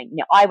in the morning.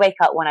 I wake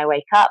up when I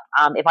wake up.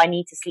 If I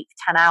need to sleep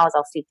for 10 hours,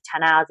 I'll sleep for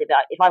 10 hours.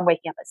 If I'm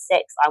waking up at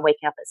 6, I'm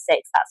waking up at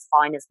 6. That's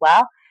fine as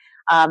well.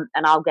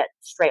 and I'll get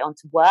straight on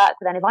to work.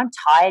 But then if I'm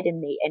tired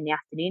in the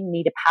afternoon and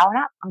need a power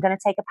nap, I'm going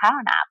to take a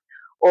power nap.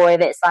 Or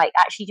if it's like,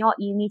 actually, you know what,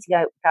 you need to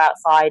go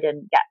outside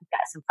and get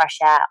some fresh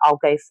air, I'll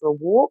go for a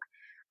walk.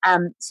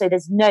 So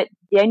the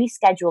only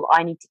schedule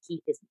I need to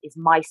keep is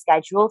my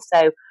schedule.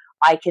 So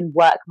I can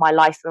work my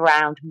life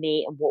around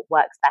me and what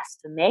works best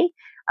for me.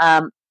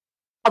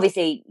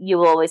 Obviously, you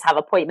will always have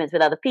appointments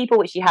with other people,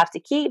 which you have to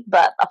keep.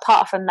 But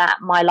apart from that,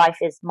 my life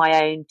is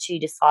my own to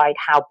decide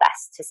how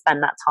best to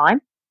spend that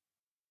time.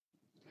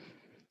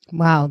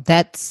 Wow,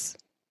 that's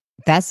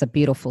a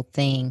beautiful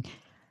thing.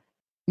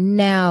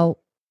 Now,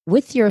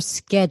 with your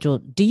schedule,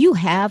 do you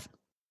have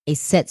a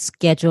set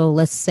schedule?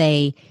 Let's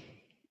say,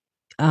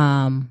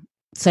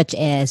 such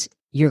as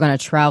you're going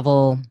to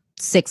travel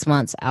 6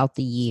 months out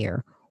the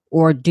year,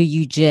 or do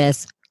you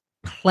just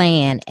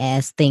plan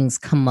as things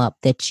come up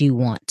that you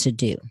want to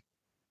do?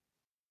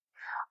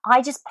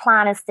 I just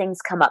plan as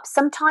things come up.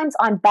 Sometimes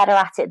I'm better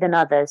at it than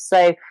others.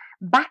 So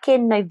back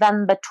in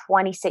November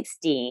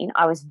 2016,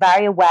 I was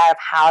very aware of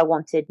how I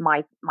wanted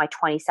my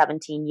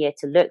 2017 year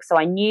to look. So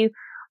I knew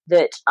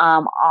that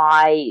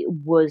I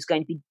was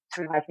going to be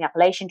through hiking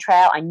Appalachian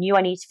Trail. I knew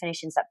I needed to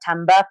finish in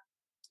September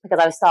because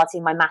I was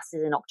starting my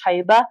master's in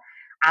October.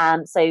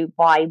 So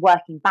by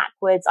working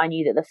backwards, I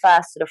knew that the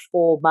first sort of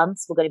 4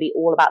 months were going to be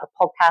all about the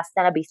podcast.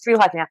 Then I'd be through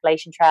hiking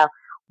Appalachian Trail.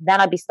 Then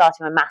I'd be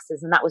starting my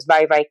master's, and that was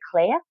very, very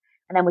clear.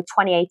 And then with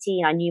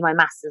 2018, I knew my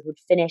master's would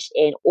finish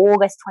in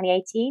August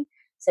 2018.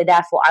 So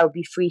therefore, I would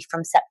be free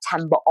from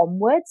September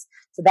onwards.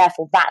 So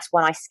therefore, that's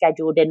when I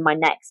scheduled in my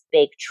next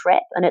big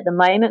trip. And at the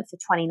moment for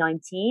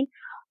 2019,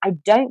 I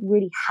don't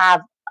really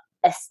have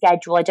a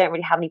schedule. I don't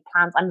really have any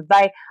plans.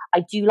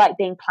 I do like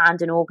being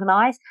planned and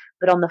organized.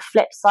 But on the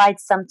flip side,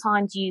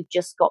 sometimes you've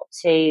just got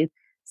to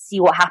see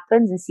what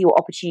happens and see what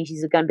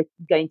opportunities are going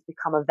to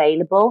become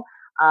available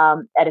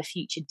at a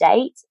future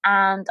date.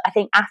 And I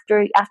think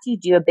after you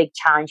do a big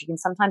challenge, you can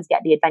sometimes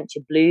get the adventure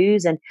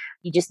blues, and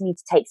you just need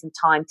to take some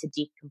time to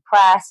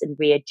decompress and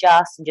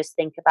readjust and just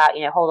think about,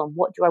 hold on,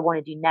 what do I want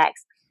to do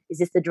next? Is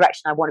this the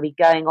direction I want to be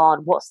going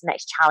on? What's the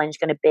next challenge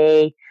going to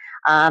be?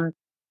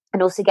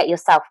 And also get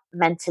yourself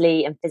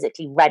mentally and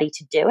physically ready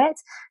to do it.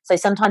 So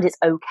sometimes it's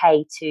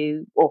okay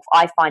or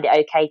I find it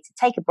okay to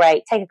take a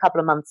break, take a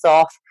couple of months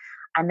off,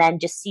 and then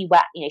just see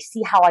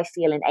how I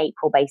feel in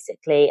April,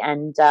 basically.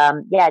 And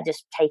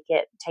just take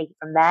it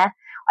from there.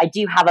 I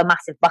do have a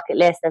massive bucket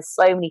list. There's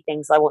so many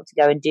things I want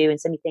to go and do, and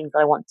so many things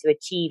I want to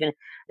achieve. And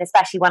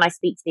especially when I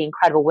speak to the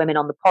incredible women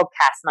on the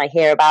podcast and I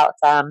hear about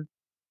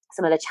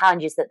some of the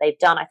challenges that they've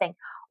done, I think,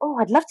 oh,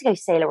 I'd love to go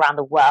sail around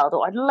the world,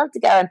 or I'd love to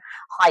go and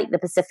hike the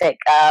Pacific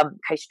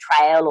Coast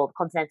Trail or the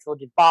Continental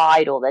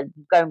Divide, or then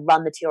go and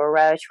run the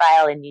Tiroa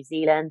Trail in New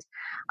Zealand,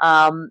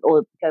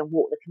 or go and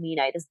walk the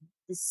Camino. There's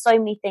so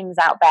many things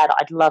out there that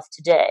I'd love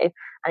to do,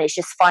 and it's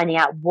just finding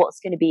out what's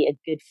going to be a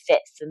good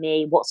fit for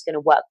me, what's going to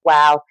work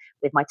well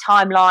with my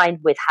timeline,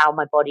 with how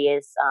my body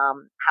is,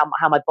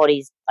 how my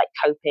body's like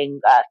coping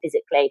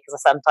physically, because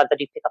sometimes I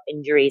do pick up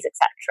injuries,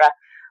 etc.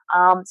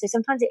 So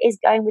sometimes it is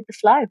going with the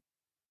flow.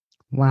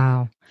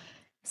 Wow.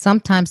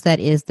 Sometimes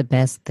that is the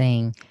best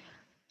thing.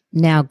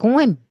 Now,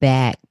 going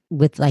back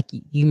with, like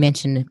you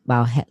mentioned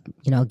about,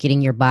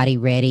 getting your body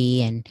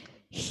ready and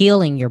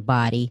healing your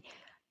body,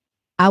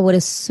 I would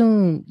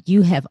assume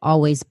you have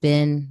always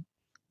been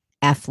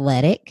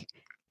athletic.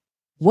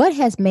 What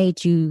has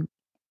made you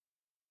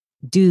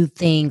do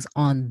things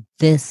on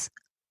this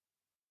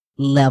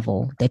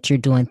level that you're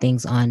doing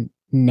things on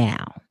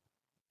now?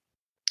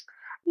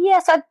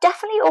 Yes, I've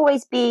definitely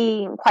always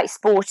been quite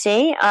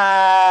sporty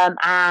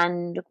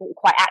and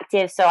quite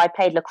active. So I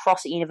played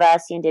lacrosse at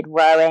university and did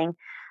rowing.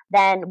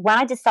 Then when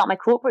I did start my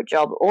corporate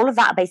job, all of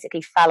that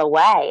basically fell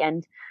away.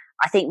 And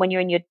I think when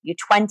you're in your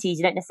 20s,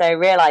 you don't necessarily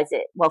realize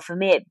it. Well, for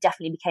me, it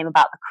definitely became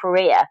about the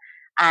career.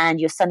 And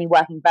you're suddenly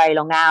working very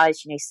long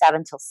hours,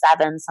 7 till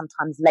 7,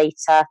 sometimes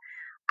later.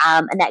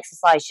 And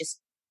exercise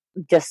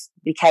just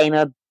became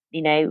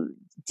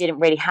didn't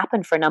really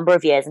happen for a number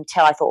of years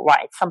until I thought,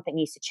 right, something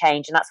needs to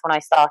change. And that's when I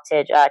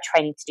started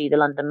training to do the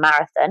London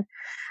Marathon.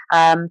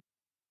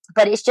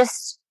 But it's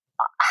just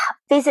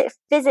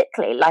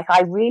physically, like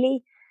I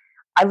really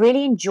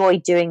enjoy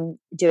doing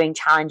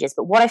challenges.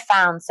 But what I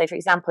found, so for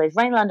example, is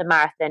running the London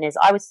Marathon is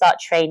I would start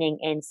training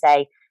in,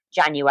 say,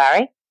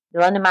 January.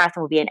 The London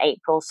Marathon will be in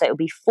April. So it will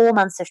be 4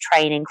 months of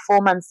training,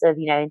 4 months of,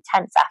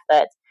 intense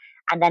effort.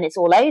 And then it's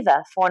all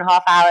over.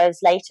 4.5 hours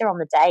later on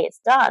the day, it's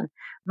done.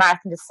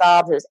 Marathon des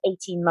Sables, it was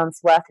 18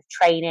 months worth of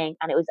training,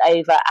 and it was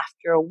over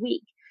after a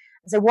week.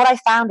 And so what I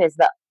found is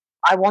that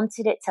I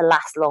wanted it to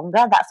last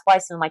longer. That's why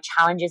some of my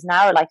challenges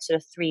now are like sort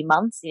of 3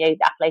 months, the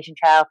Appalachian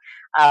Trail,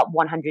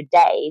 100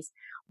 days,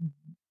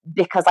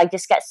 because I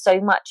just get so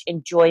much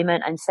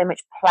enjoyment and so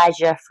much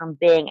pleasure from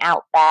being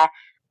out there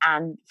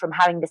and from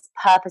having this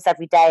purpose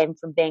every day and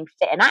from being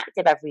fit and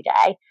active every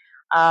day,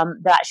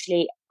 that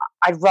actually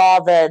I'd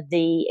rather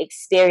the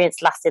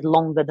experience lasted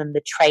longer than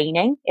the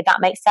training, if that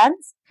makes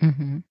sense.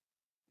 Mm-hmm.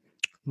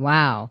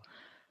 Wow.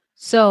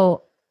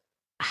 So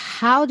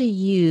how do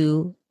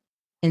you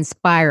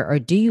inspire, or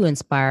do you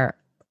inspire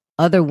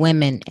other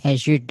women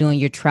as you're doing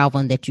your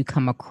traveling that you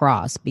come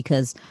across?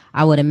 Because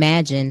I would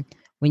imagine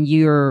when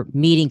you're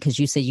meeting, because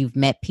you said you've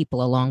met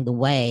people along the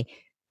way,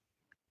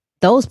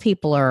 those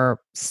people are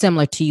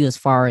similar to you as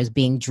far as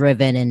being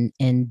driven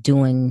and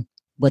doing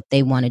what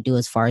they want to do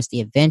as far as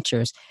the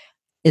adventures.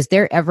 Is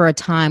there ever a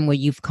time where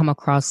you've come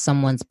across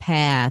someone's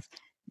path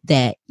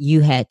that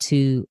you had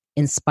to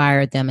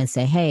inspire them and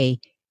say, hey,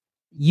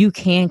 you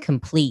can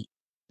complete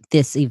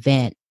this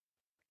event?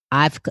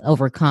 I've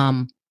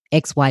overcome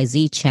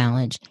XYZ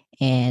challenge,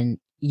 and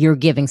you're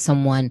giving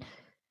someone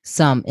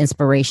some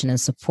inspiration and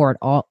support,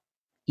 all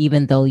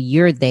even though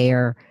you're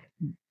there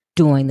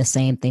doing the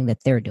same thing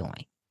that they're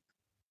doing.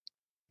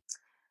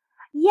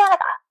 Yeah,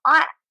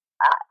 like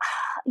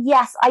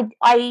yes,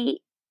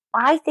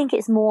 I think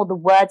it's more the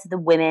words of the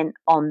women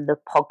on the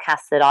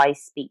podcast that I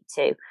speak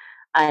to,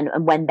 and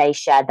when they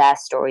share their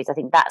stories, I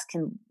think that's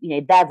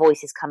their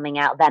voice is coming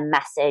out, their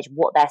message,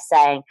 what they're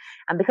saying,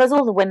 and because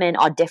all the women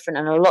are different,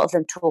 and a lot of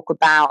them talk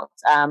about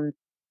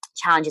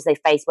challenges they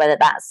face, whether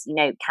that's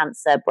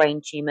cancer,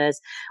 brain tumors,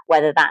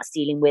 whether that's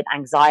dealing with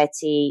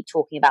anxiety,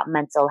 talking about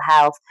mental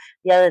health.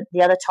 The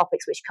other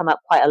topics which come up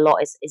quite a lot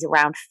is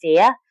around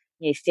fear.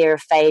 Fear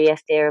of failure,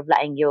 fear of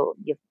letting your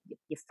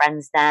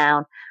friends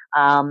down,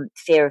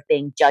 fear of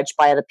being judged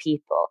by other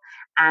people.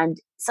 And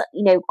so,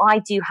 I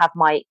do have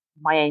my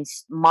own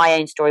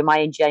story,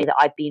 my own journey that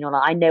I've been on.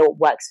 I know what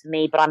works for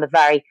me, but I'm a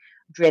very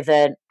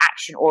driven,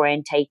 action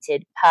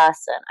orientated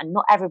person, and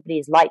not everybody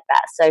is like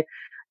that. So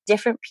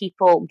different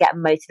people get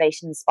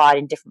motivation inspired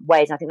in different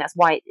ways. And I think that's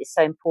why it's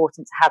so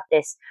important to have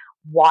this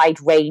wide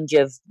range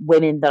of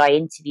women that I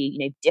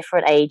interview,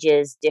 different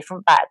ages,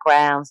 different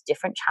backgrounds,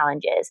 different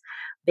challenges,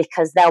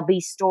 because there'll be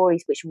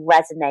stories which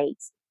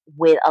resonate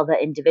with other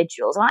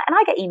individuals. And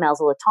I get emails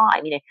all the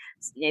time,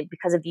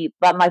 because of you.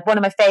 But one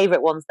of my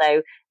favorite ones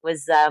though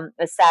was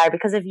Sarah,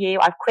 because of you,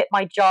 I've quit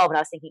my job. And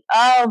I was thinking,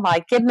 oh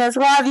my goodness,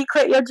 why have you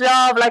quit your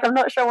job? Like, I'm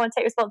not sure I want to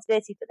take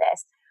responsibility for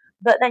this.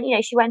 But then,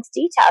 she went into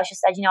detail. She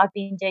said, I've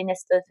been doing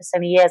this for so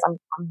many years. I'm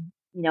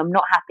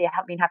not happy. I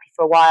haven't been happy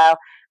for a while,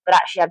 but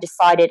actually I've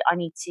decided I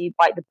need to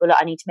bite the bullet.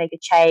 I need to make a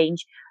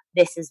change.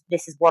 This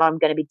is what I'm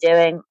going to be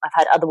doing. I've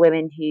had other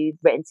women who've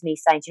written to me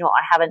saying,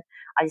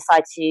 I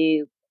decided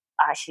to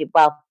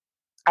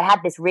I had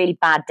this really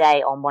bad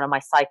day on one of my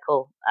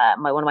cycle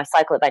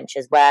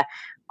adventures where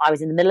I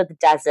was in the middle of the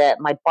desert.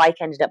 My bike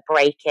ended up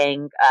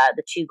breaking.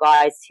 The two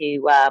guys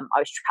who I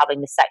was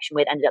traveling this section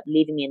with ended up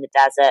leaving me in the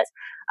desert,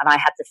 and I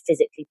had to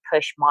physically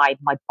push my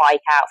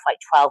bike out for like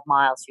 12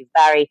 miles through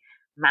very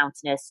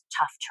mountainous,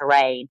 tough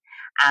terrain.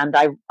 And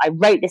I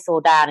wrote this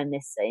all down in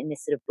this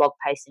sort of blog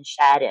post and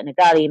shared it. And a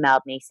girl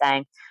emailed me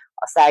saying,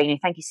 Sarah,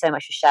 thank you so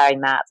much for sharing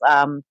that.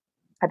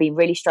 I've been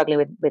really struggling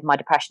with my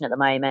depression at the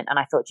moment. And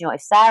I thought,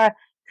 if Sarah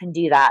can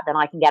do that, then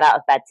I can get out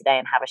of bed today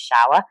and have a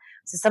shower.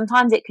 So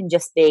sometimes it can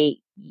just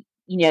be,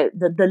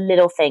 the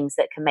little things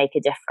that can make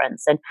a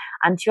difference. And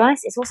to be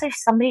honest, it's also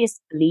somebody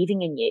just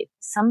believing in you,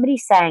 somebody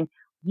saying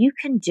you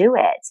can do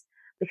it.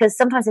 Because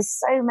sometimes there's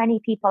so many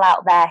people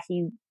out there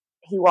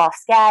who are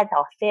scared,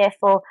 are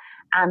fearful,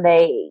 and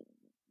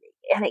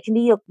it can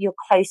be your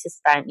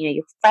closest friend,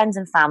 your friends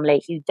and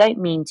family who don't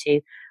mean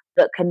to,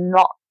 but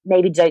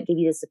maybe don't give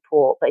you the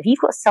support. But if you've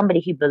got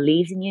somebody who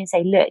believes in you and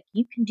say, look,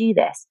 you can do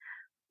this,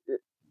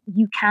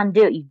 you can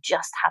do it, you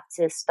just have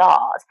to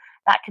start,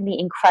 that can be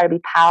incredibly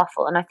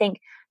powerful. And I think,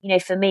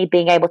 for me,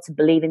 being able to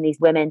believe in these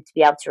women, to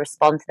be able to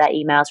respond to their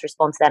emails,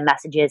 respond to their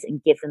messages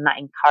and give them that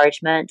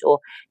encouragement, or,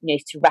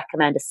 to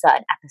recommend a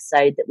certain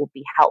episode that will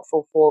be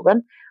helpful for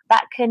them,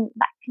 that can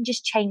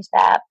just change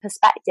their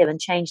perspective and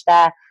change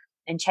their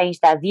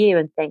view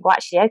and think, well,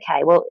 actually,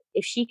 okay, well,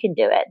 if she can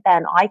do it,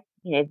 then I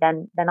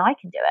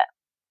can do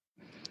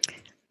it.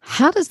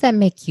 How does that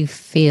make you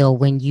feel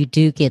when you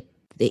do get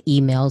the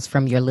emails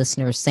from your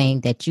listeners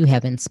saying that you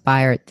have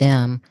inspired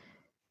them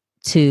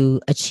to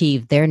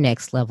achieve their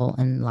next level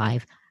in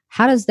life?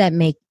 How does that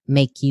make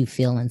you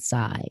feel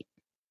inside?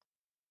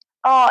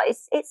 Oh,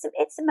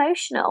 it's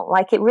emotional.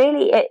 Like it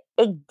really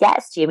it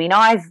gets to you. I mean,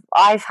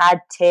 I've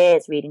had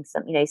tears reading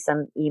some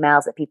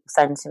emails that people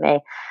send to me,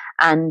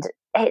 and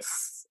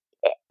it's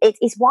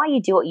why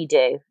you do what you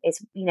do.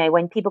 It's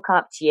when people come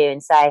up to you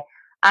and say,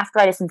 after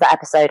I listened to that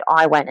episode,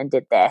 I went and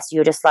did this.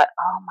 You're just like,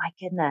 oh my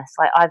goodness,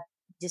 like I've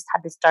just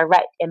had this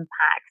direct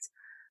impact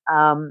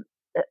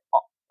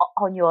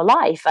on your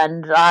life.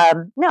 And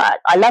no,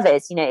 I love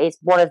it. It's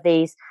one of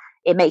these.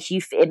 It makes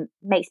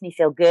me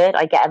feel good.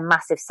 I get a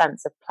massive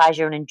sense of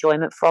pleasure and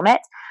enjoyment from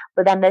it.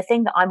 But then the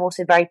thing that I'm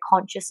also very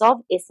conscious of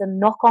is the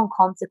knock-on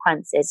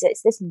consequences.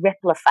 It's this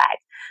ripple effect.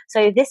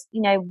 So this,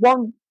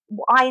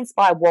 I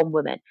inspire one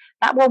woman.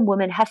 That one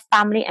woman, her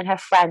family and her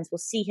friends will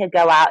see her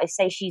go out. If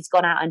say she's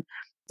gone out and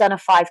done a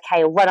 5K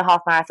or run a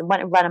half marathon,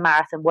 went and run a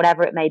marathon,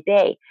 whatever it may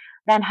be,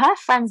 then her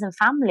friends and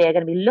family are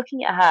going to be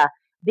looking at her,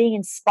 being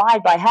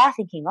inspired by her,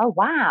 thinking, oh,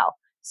 wow,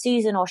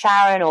 Susan or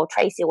Sharon or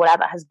Tracy or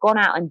whatever has gone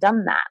out and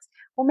done that.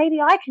 Well,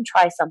 maybe I can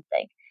try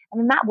something. And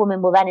then that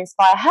woman will then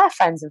inspire her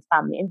friends and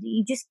family. And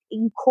you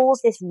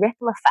cause this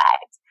ripple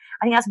effect.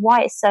 I think that's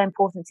why it's so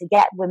important to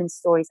get women's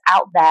stories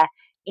out there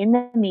in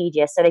the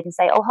media so they can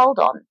say, oh, hold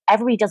on,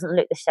 everybody doesn't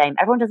look the same.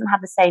 Everyone doesn't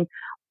have the same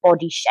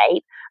body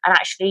shape. And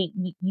actually,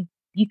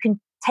 you can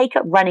take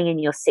up running in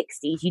your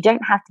 60s. You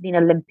don't have to be an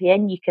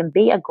Olympian. You can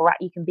be a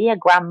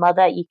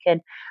grandmother. You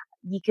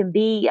can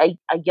be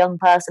a young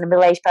person, a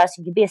middle-aged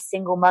person. You can be a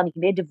single mum. You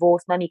can be a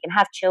divorced mum. You can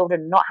have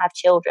children, not have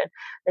children.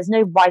 There's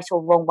no right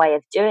or wrong way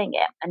of doing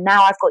it. And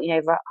now I've got,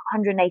 over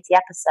 180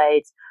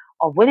 episodes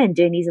of women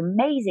doing these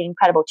amazing,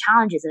 incredible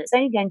challenges. And it's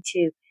only going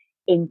to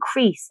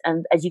increase.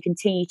 And as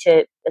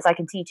I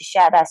continue to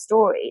share their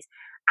stories,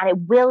 and it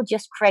will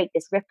just create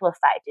this ripple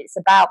effect. It's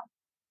about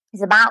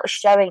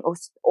showing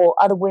or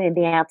other women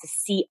being able to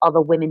see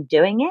other women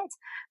doing it.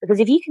 Because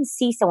if you can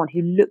see someone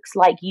who looks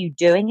like you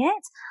doing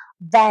it,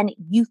 then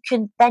you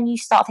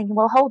start thinking,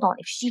 well, hold on,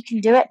 if she can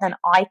do it, then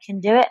I can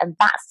do it. And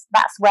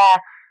that's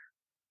where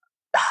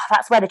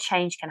the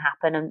change can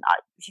happen. And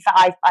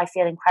I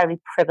feel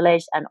incredibly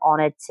privileged and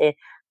honored to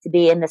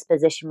be in this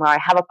position where I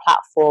have a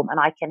platform and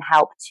I can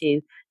help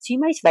to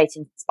motivate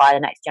and inspire the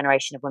next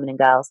generation of women and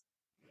girls.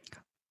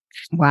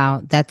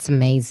 Wow, that's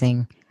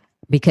amazing,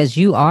 because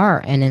you are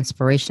an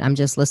inspiration. I'm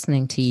just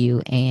listening to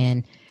you,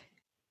 and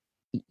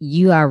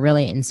you are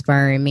really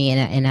inspiring me.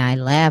 And I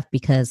laugh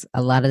because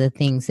a lot of the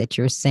things that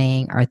you're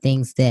saying are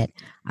things that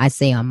I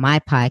say on my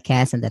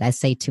podcast and that I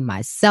say to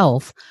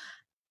myself.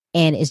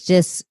 And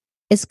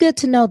it's good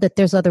to know that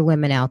there's other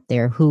women out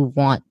there who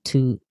want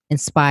to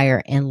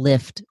inspire and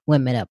lift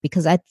women up,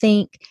 because I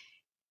think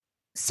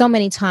so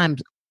many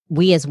times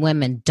we as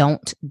women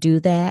don't do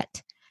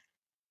that.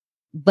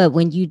 But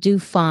when you do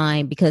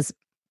find, because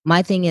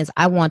my thing is,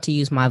 I want to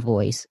use my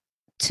voice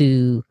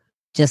to,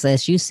 just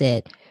as you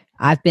said,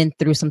 I've been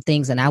through some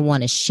things and I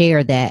want to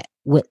share that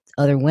with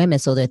other women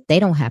so that they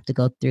don't have to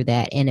go through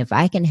that. And if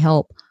I can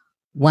help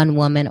one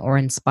woman or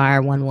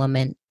inspire one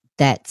woman,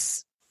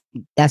 that's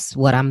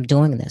what I'm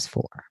doing this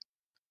for.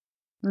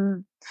 I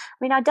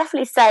mean, I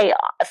definitely say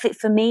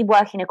for me,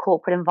 working in a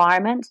corporate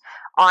environment,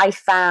 I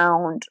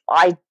found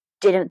I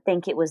didn't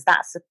think it was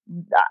that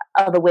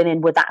other women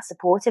were that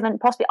supportive, and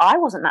possibly I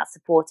wasn't that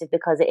supportive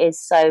because it is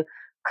so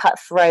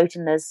cutthroat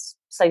and there's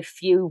so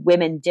few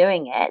women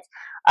doing it.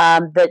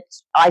 That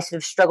I sort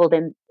of struggled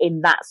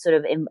in that sort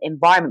of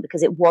environment,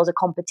 because it was a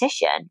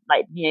competition.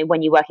 Like,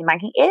 when you work in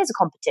banking, it is a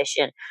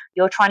competition.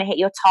 You're trying to hit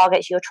your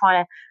targets. You're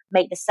trying to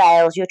make the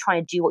sales. You're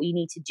trying to do what you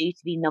need to do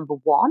to be number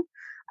one.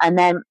 And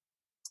then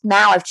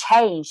now I've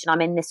changed and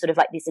I'm in this sort of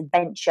like this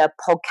adventure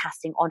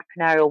podcasting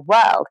entrepreneurial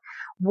world.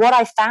 What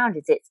I found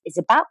is it's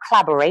about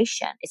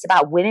collaboration. It's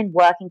about women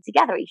working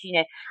together.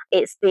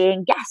 It's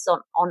being guests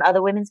on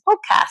other women's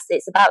podcasts.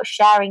 It's about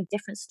sharing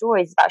different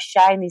stories. It's about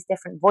sharing these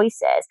different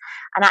voices.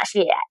 And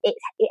actually it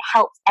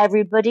helps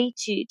everybody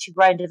to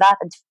grow and develop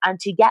and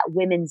to get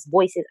women's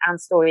voices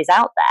and stories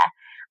out there.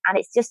 And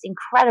it's just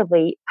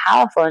incredibly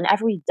powerful, and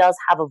everybody does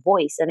have a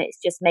voice, and it's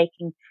just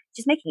making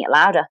it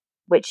louder,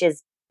 which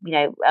is,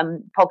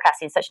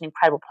 podcasting is such an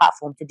incredible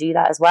platform to do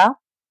that as well.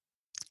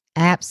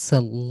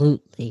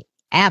 Absolutely.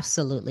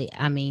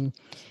 I mean,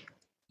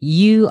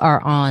 you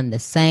are on the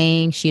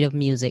same sheet of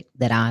music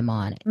that I'm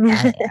on.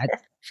 I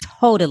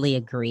totally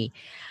agree.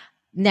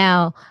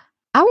 Now,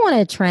 I want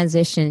to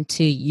transition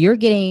to, you're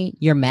getting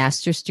your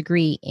master's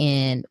degree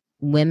in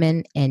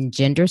women and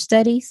gender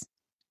studies.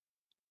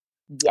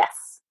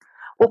 Yes.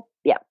 Well,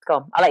 yeah, go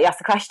on. I'll let you ask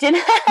the question.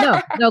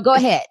 No, go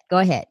ahead.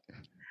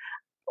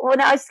 Well,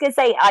 no, I was just going to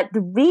say,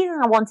 the reason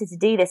I wanted to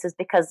do this was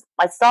because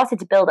I started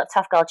to build up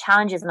Tough Girl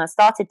Challenges, and I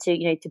started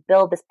to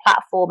build this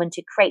platform and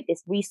to create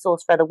this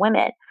resource for other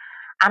women.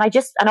 And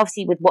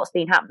obviously with what's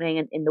been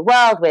happening in the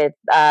world with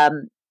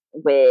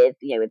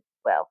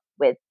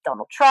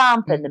Donald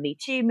Trump and the Me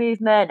Too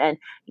movement, and,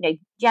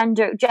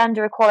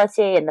 gender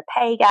equality and the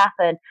pay gap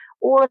and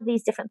all of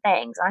these different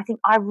things. And I think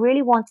I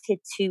really wanted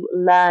to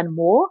learn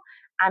more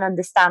and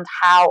understand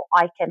how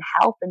I can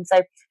help. And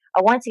so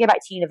I wanted to go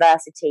back to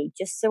university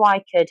just so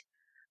I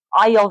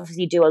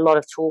obviously do a lot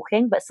of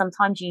talking, but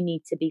sometimes you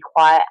need to be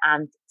quiet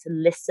and to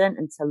listen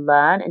and to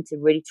learn and to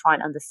really try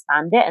and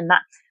understand it. And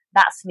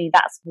that's for me,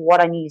 that's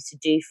what I needed to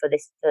do for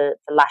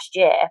last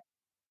year,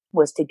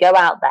 was to go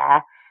out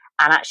there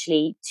and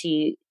actually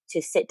to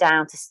sit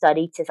down, to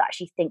study, to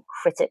actually think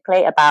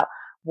critically about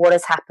what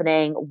is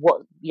happening,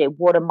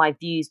 what are my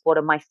views, what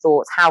are my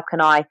thoughts, how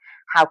can I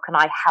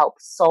help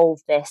solve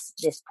this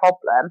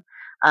problem.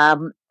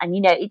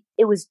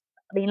 It was,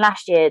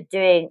 last year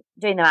doing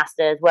the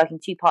masters, working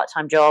 2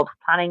 part-time jobs,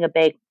 planning a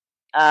big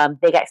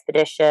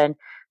expedition,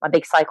 my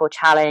big cycle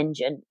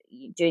challenge, and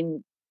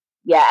doing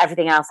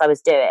everything else I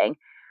was doing.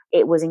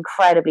 It was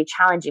incredibly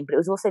challenging, but it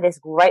was also this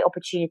great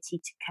opportunity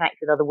to connect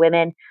with other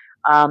women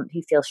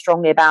who feel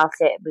strongly about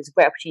it. It was a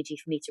great opportunity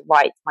for me to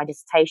write my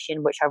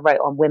dissertation, which I wrote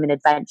on women,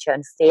 adventure,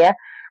 and fear,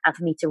 and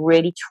for me to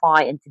really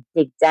try and to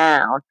dig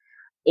down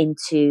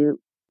into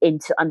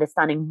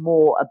understanding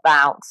more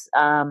about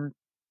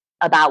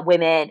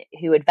women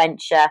who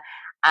adventure.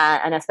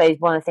 And I suppose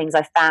one of the things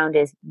I found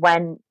is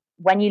when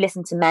you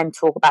listen to men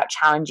talk about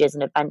challenges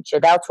and adventure,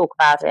 they'll talk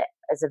about it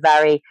as a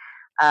very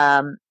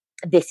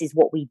this is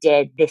what we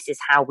did, this is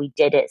how we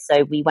did it.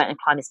 So we went and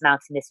climbed this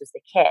mountain, this was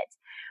the kit.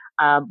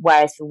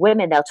 Whereas for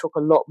women, they'll talk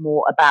a lot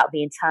more about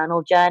the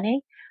internal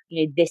journey.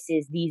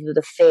 These were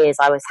the fears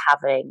I was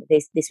having.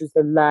 This was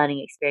the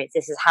learning experience.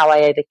 This is how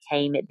I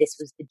overcame it. This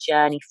was the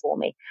journey for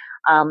me.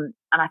 And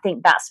I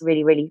think that's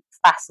really, really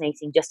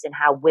fascinating, just in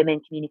how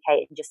women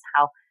communicate and just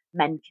how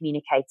men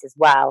communicate as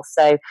well.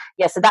 So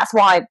yeah, so that's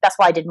why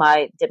I did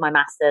my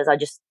master's. I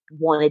just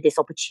wanted this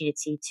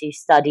opportunity to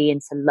study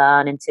and to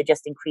learn and to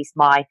just increase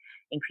my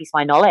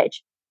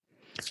knowledge.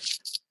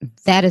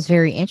 That is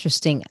very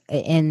interesting.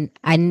 And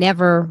I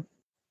never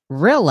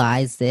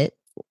realized it.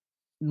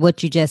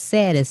 What you just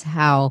said is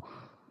how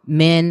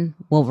men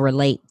will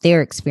relate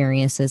their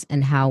experiences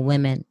and how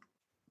women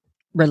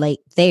relate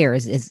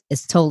theirs is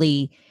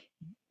totally,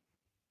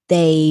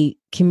 they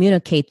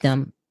communicate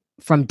them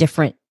from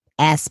different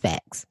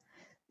aspects.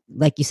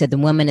 Like you said, the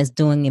woman is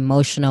doing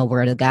emotional,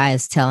 where the guy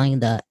is telling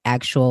the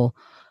actual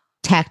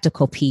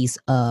tactical piece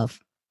of,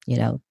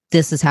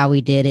 this is how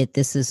we did it,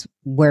 this is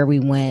where we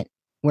went,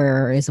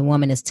 whereas a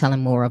woman is telling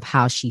more of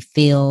how she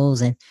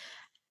feels and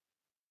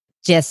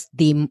just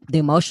the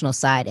emotional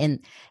side. And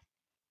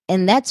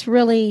that's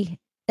really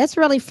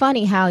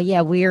funny how,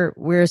 yeah,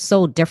 we're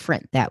so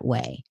different that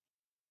way.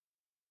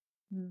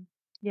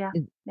 Yeah,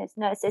 it's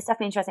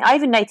definitely interesting. I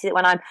even noticed it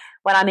when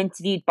I'm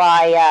interviewed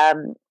by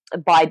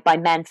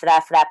men for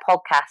their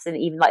podcasts, and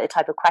even like the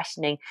type of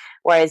questioning.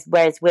 Whereas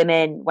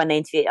women, when they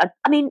interview,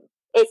 I mean,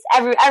 it's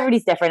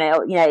everybody's different.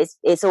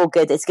 It's all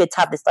good. It's good to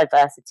have this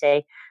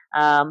diversity.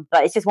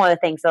 But it's just one of the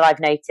things that I've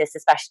noticed,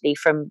 especially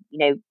from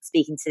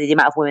speaking to the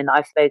amount of women that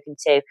I've spoken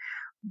to.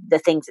 The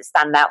things that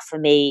stand out for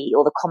me,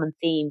 or the common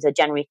themes, are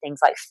generally things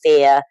like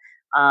fear,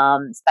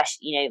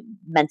 especially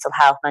mental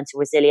health, mental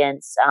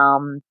resilience,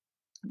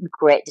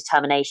 grit,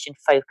 determination,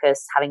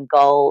 focus, having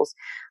goals.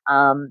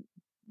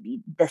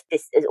 This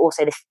is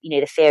also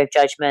the fear of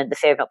judgment, the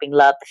fear of not being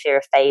loved, the fear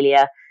of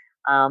failure.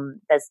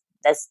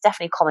 There's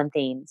definitely common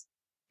themes.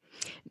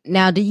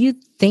 Now, do you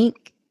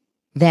think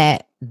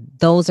that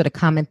those are the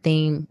common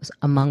themes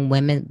among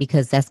women,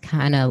 because that's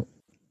kind of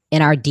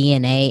in our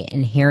DNA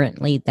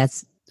inherently?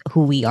 That's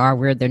who we are.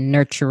 We're the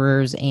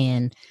nurturers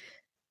and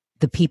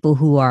the people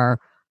who are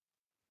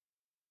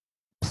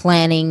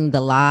planning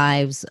the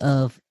lives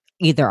of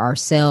either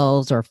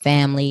ourselves or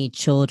family,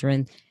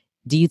 children.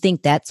 Do you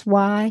think that's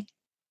why?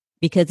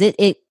 Because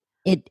it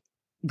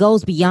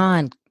goes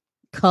beyond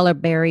color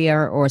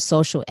barrier or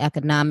social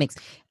economics.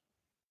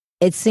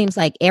 It seems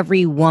like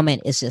every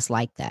woman is just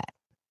like that.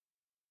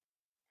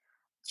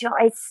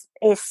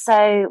 It's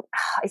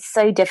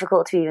so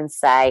difficult to even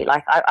say.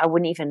 Like I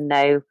wouldn't even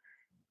know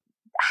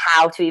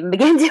how to even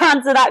begin to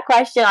answer that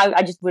question.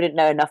 I just wouldn't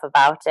know enough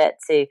about it.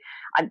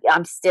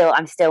 I'm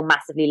still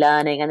massively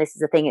learning, and this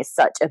is the thing. It's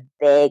such a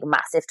big,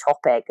 massive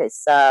topic.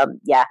 It's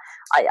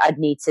I'd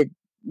need to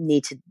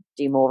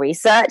do more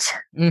research.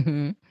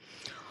 Mm-hmm.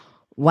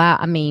 Wow,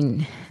 I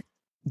mean,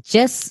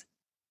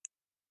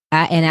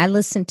 I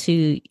listened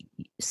to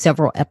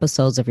several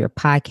episodes of your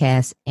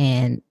podcast,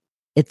 and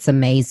it's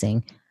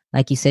amazing.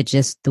 Like you said,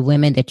 just the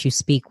women that you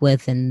speak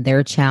with and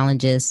their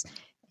challenges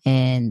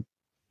and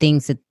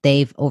things that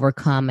they've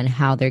overcome and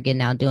how they're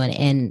getting out doing.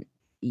 And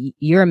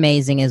you're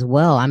amazing as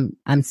well.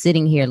 I'm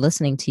sitting here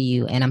listening to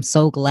you, and I'm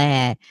so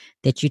glad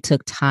that you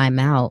took time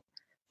out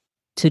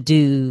to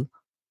do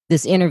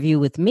this interview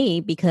with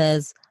me,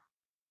 because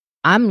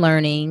I'm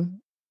learning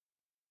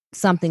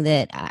something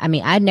that, I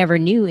mean, I never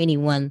knew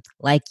anyone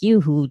like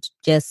you who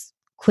just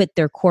quit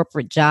their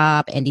corporate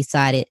job and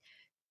decided,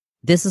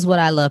 this is what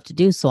I love to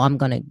do, so I'm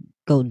going to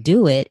go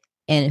do it.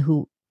 And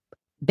who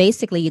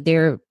basically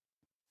they're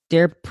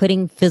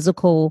putting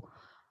physical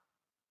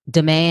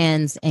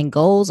demands and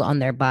goals on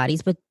their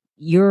bodies, but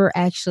you're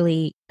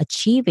actually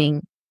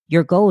achieving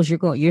your goals.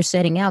 You're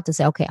setting out to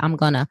say, okay, I'm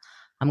going to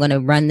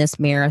run this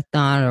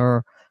marathon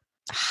or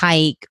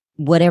hike,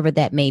 whatever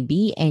that may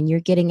be, and you're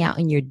getting out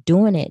and you're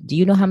doing it. Do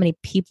you know how many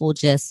people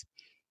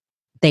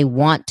they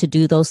want to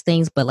do those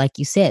things, but like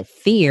you said,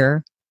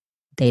 fear,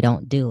 they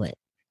don't do it?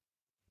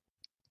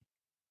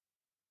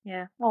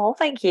 Yeah. Oh,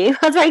 thank you.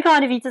 That's very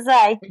kind of you to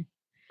say.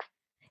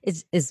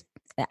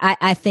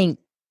 I think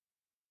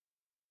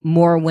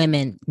more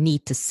women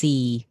need to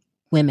see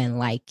women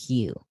like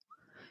you,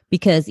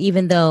 because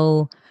even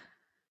though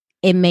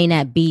it may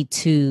not be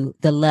to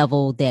the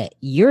level that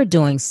you're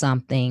doing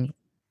something,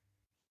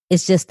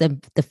 it's just the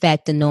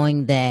fact of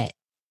knowing that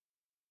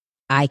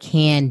I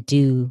can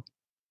do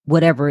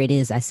whatever it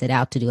is I set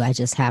out to do. I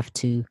just have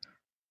to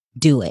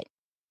do it.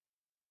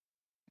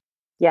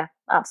 Yeah,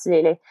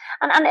 absolutely.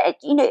 And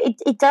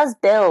it does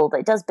build.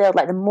 It does build.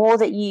 Like, the more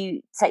that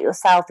you set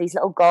yourself these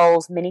little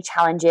goals, mini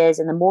challenges,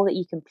 and the more that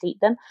you complete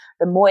them,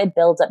 the more it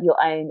builds up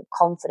your own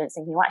confidence.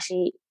 Thinking, well,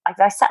 actually, if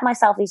I set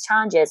myself these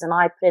challenges and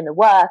I put in the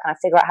work and I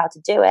figure out how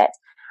to do it,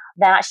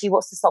 then actually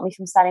what's to stop me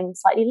from setting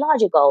slightly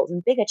larger goals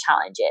and bigger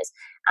challenges?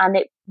 And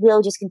it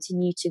will just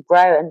continue to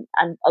grow,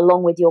 and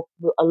along with your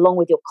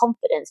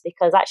confidence,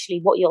 because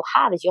actually what you'll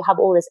have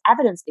all this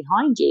evidence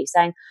behind you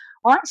saying,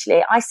 well,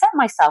 actually, I set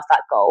myself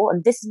that goal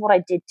and this is what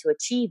I did to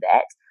achieve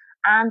it.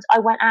 and I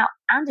went out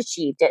and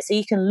achieved it. So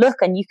you can look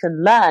and you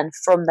can learn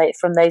from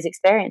those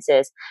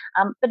experiences.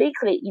 But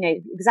equally,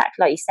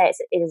 exactly like you say,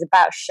 it is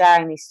about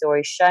sharing these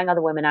stories, showing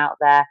other women out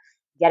there,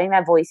 getting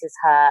their voices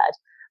heard.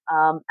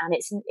 And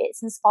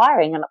it's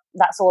inspiring, and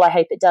that's all I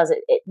hope it does.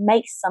 It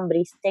makes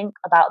somebody think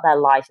about their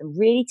life and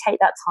really take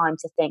that time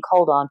to think,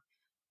 hold on,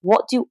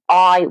 what do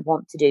I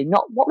want to do?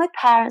 Not what my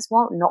parents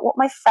want, not what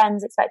my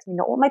friends expect of me,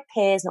 not what my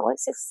peers, not what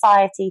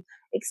society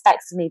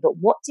expects of me, but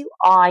what do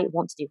I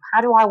want to do?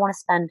 How do I want to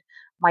spend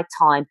my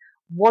time?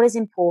 What is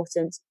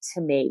important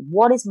to me?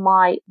 What is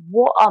my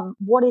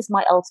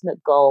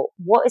ultimate goal?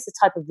 What is the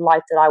type of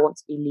life that I want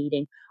to be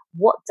leading?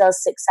 What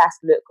does success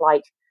look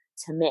like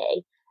to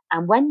me?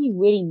 And when you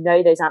really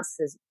know those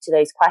answers to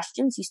those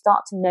questions, you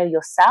start to know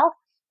yourself,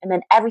 and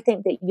then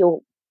everything that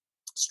you're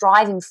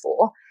striving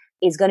for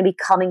is going to be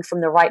coming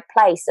from the right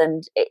place.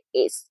 And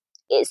it's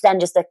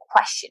then just a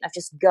question of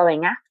just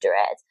going after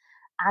it.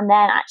 And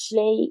then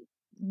actually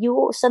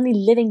you're suddenly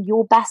living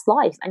your best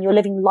life, and you're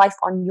living life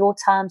on your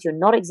terms. You're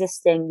not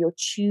existing. You're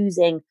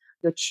choosing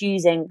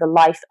the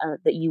life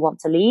that you want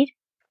to lead.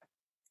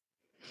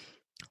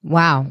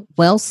 Wow.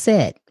 Well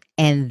said.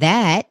 And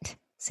that,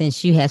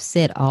 since you have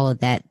said all of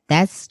that,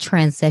 that's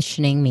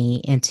transitioning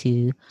me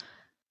into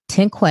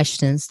 10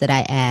 questions that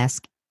I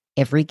ask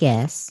every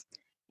guest.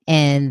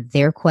 And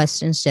they're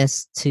questions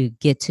just to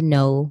get to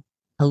know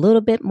a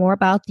little bit more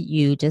about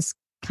you, just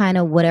kind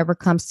of whatever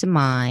comes to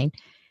mind.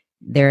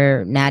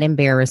 They're not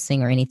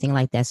embarrassing or anything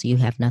like that, so you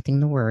have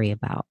nothing to worry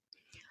about.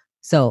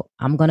 So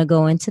I'm going to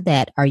go into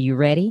that. Are you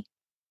ready?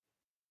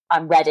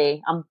 I'm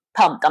ready. I'm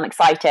pumped. I'm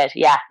excited.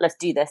 Yeah, let's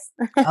do this.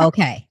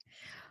 Okay.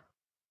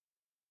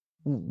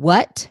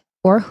 What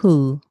or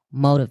who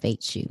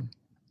motivates you?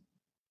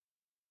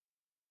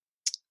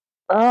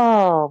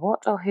 Oh,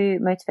 what or who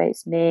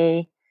motivates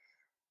me?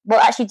 Well,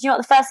 actually, do you know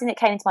what? The first thing that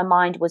came into my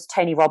mind was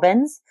Tony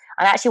Robbins.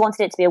 I actually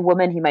wanted it to be a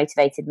woman who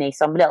motivated me,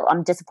 so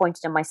I'm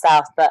disappointed in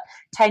myself. But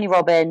Tony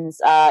Robbins,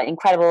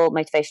 incredible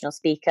motivational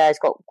speaker, has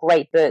got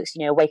great books.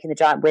 Awaken the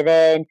Giant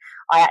Within.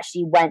 I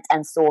actually went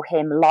and saw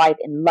him live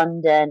in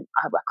London.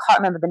 I can't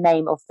remember the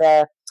name of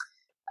the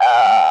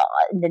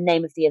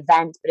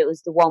event, but it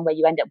was the one where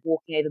you end up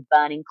walking over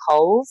burning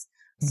coals.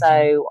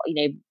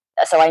 Mm-hmm.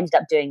 So I ended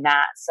up doing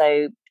that.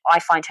 So I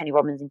find Tony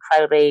Robbins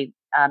incredibly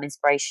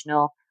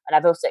inspirational. And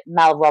I've also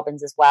Mel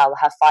Robbins as well.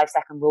 Her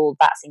 5-second rule,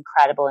 that's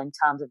incredible in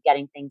terms of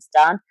getting things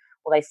done.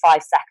 Although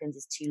 5 seconds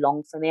is too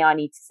long for me, I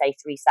need to say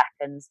 3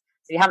 seconds.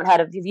 So have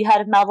you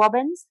heard of Mel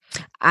Robbins?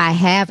 I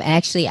have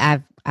actually.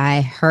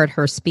 I heard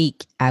her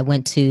speak. I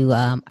went to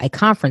a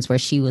conference where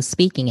she was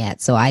speaking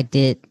at, so I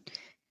did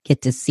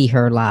get to see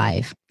her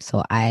live.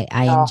 So I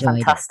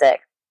enjoyed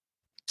fantastic.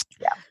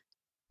 It. Yeah.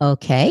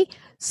 Okay.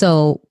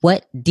 So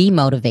what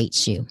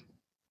demotivates you?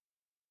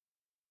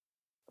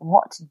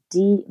 What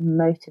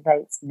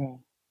demotivates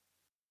me?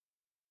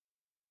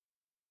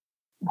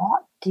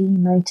 What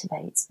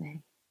demotivates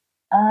me?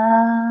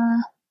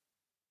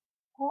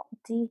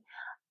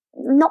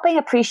 Not being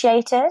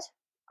appreciated.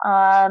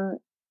 I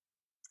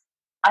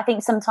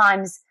think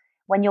sometimes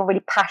when you're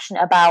really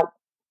passionate about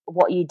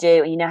what you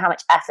do, and you know how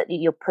much effort that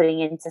you're putting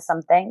into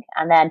something,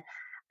 and then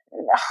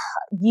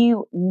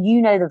you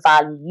know the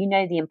value, you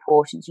know the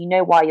importance, you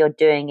know why you're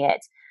doing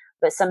it,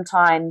 but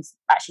sometimes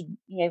actually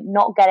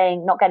not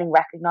getting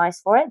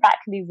recognized for it, that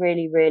can be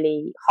really,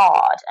 really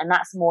hard. And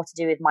that's more to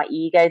do with my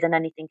ego than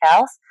anything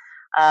else.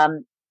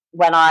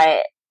 When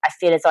I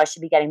feel as though I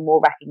should be getting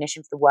more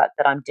recognition for the work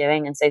that I'm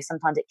doing, and so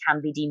sometimes it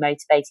can be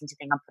demotivating to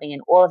think I'm putting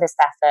in all of this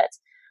effort.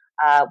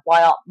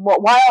 Why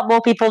aren't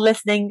more people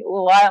listening?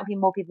 Why aren't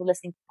more people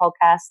listening to the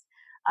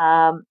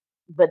podcast?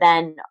 But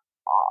then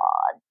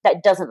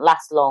that doesn't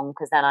last long,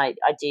 because then I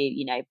do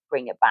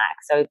bring it back.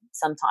 So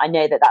sometimes I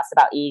know that that's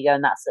about ego,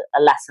 and that's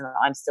a lesson that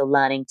I'm still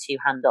learning to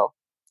handle.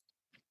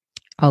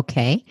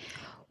 Okay.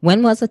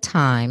 When was a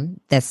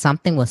time that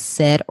something was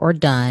said or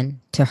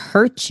done to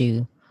hurt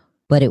you,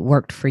 but it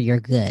worked for your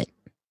good?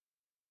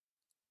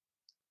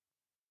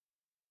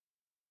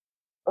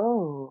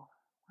 Oh,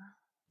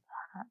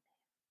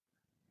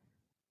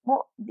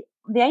 well,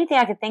 the only thing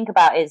I could think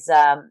about is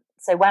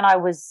so when I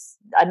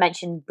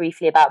mentioned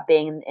briefly about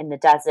being in the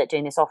desert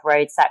doing this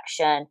off-road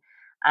section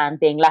and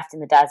being left in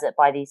the desert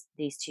by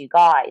these two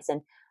guys,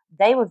 and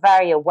they were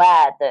very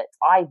aware that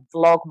I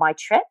vlog my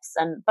trips,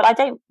 but I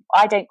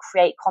don't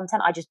create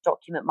content. I just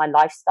document my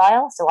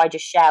lifestyle. So I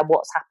just share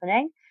what's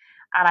happening.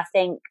 And I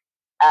think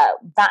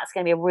that's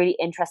going to be a really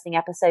interesting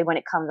episode when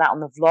it comes out on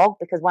the vlog,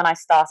 because when I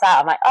start out,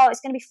 I'm like, oh,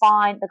 it's going to be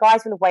fine. The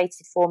guys will have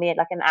waited for me at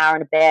like an hour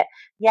and a bit.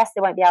 Yes, they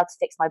won't be able to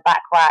fix my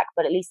back rack,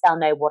 but at least they'll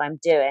know what I'm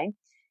doing.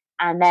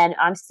 And then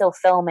I'm still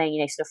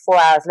filming, sort of 4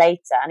 hours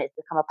later, and it's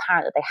become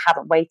apparent that they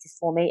haven't waited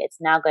for me. It's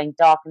now going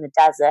dark in the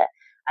desert,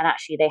 and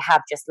actually they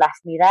have just left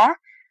me there.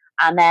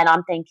 And then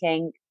I'm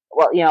thinking,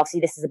 well,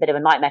 obviously this is a bit of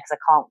a nightmare because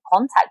I can't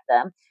contact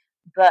them,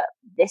 but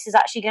this is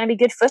actually going to be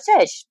good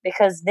footage,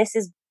 because this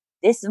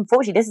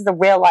unfortunately, this is a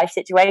real life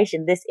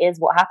situation. This is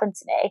what happened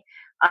to me.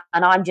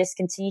 And I'm just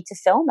continued to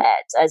film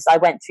it as I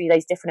went through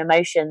those different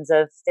emotions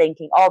of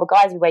thinking, oh, the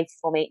guys who waited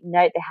for me,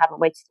 no, they haven't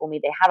waited for me.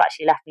 They have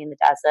actually left me in the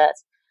desert.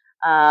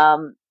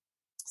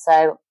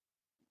 So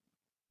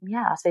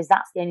yeah, I suppose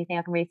that's the only thing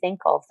I can really think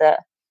of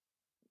that.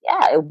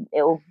 Yeah,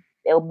 it'll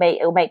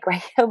make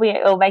great.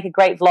 It'll make a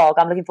great vlog.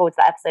 I'm looking forward to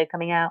that episode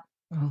coming out.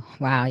 Oh,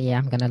 wow. Yeah,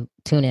 I'm going to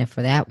tune in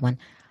for that one.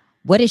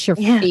 What is your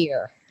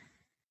fear?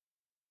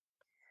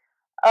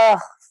 Oh,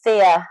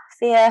 fear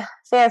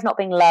of not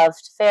being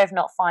loved, fear of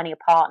not finding a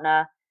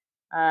partner,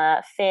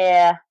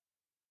 fear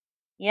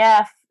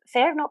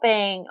of not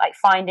being like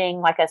finding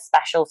like a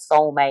special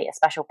soulmate, a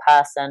special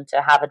person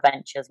to have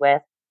adventures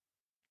with.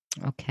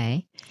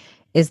 Okay.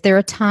 Is there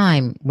a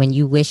time when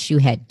you wish you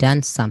had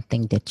done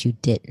something that you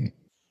didn't?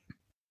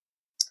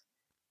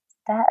 Is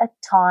there a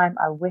time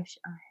I wish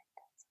I had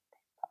done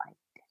something that I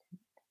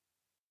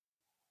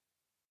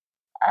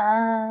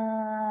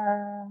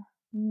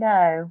didn't?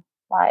 No,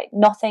 like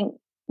nothing.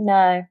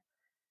 No,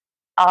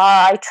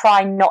 I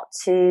try not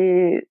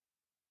to.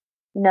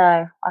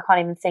 No, I can't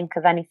even think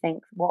of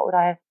anything. What would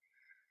I have?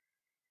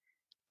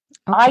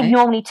 Okay. I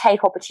normally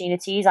take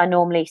opportunities. I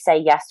normally say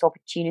yes to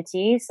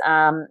opportunities.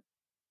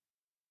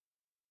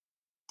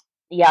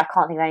 Yeah, I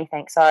can't think of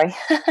anything. Sorry.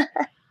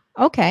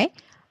 Okay.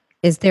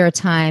 Is there a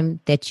time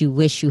that you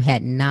wish you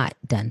had not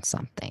done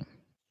something?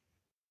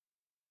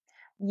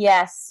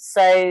 Yes.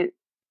 So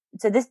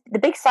the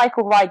big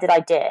cycle ride that I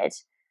did.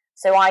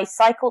 So I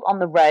cycled on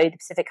the road, the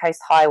Pacific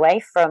Coast Highway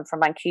from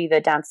Vancouver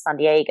down to San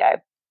Diego.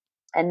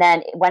 And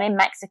then when in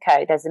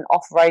Mexico, there's an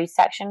off-road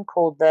section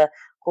called the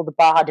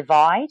Baja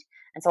Divide.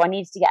 And so I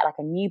needed to get like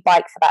a new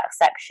bike for that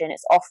section.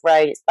 It's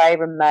off-road. It's very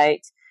remote.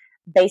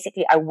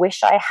 Basically, I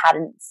wish I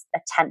hadn't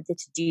attempted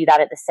to do that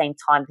at the same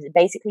time because it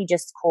basically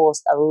just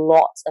caused a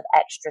lot of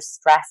extra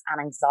stress and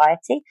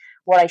anxiety.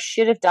 What I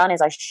should have done is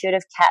I should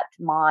have kept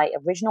my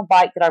original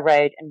bike that I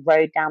rode and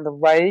rode down the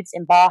roads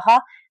in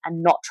Baja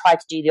and not tried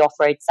to do the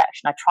off-road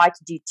section. I tried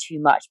to do too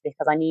much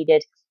because I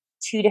needed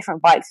 2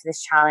 different bikes for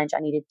this challenge.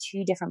 I needed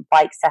 2 different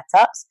bike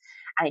setups,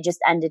 and it just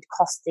ended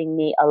costing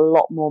me a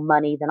lot more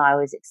money than I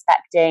was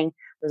expecting.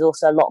 There's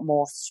also a lot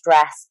more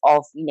stress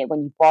of,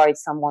 when you borrowed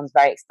someone's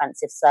very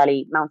expensive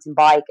Surly mountain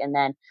bike and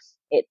then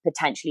it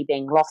potentially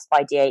being lost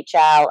by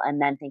DHL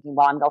and then thinking,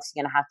 well, I'm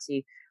obviously going to have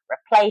to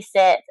replace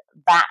it.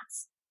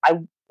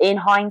 In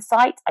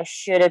hindsight, I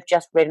should have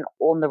just ridden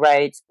on the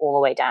roads all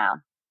the way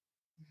down.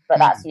 But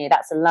that's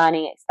a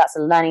learning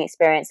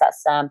experience.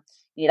 That's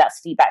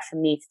feedback for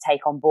me to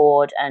take on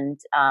board and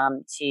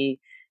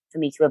for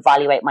me to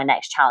evaluate my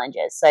next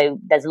challenges. So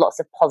there's lots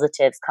of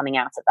positives coming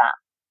out of that.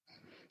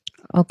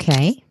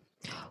 Okay.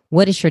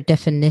 What is your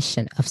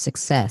definition of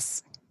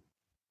success?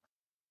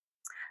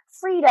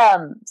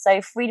 Freedom.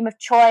 So freedom of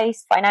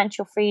choice,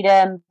 financial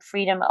freedom,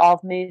 freedom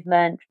of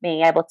movement,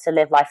 being able to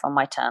live life on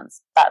my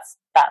terms. That's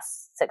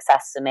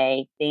success for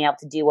me. Being able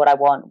to do what I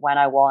want, when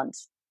I want,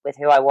 with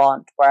who I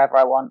want, wherever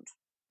I want.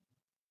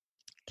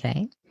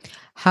 Okay.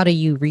 How do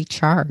you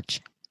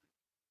recharge?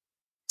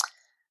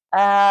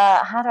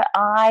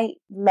 I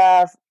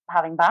love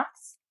having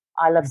baths.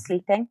 I love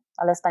sleeping.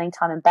 I love spending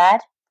time in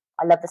bed.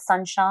 I love the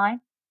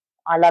sunshine.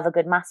 I love a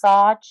good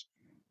massage.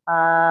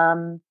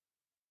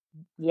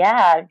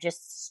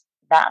 Just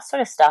that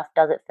sort of stuff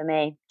does it for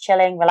me.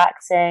 Chilling,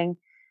 relaxing.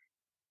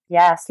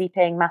 Yeah,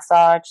 sleeping,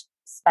 massage,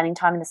 spending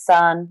time in the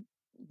sun,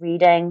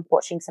 reading,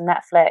 watching some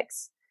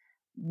Netflix,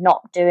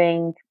 not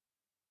doing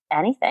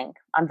anything.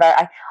 I'm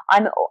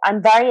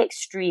very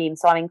extreme,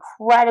 so I'm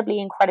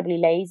incredibly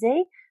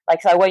lazy.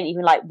 Like, so I won't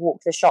even like walk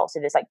to the shops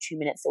if it's like 2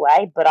 minutes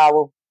away, but I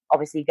will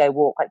obviously go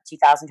walk like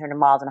 2,200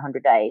 miles in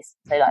 100 days.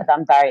 So like,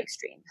 I'm very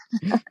extreme.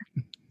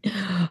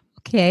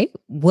 Okay.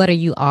 What are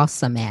you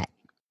awesome at?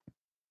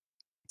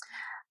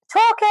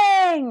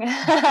 Talking.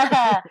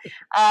 I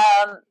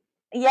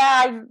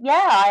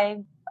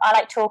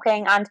like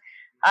talking, and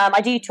I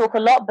do talk a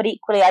lot, but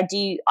equally I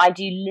do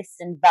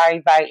listen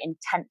very, very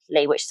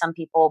intently, which some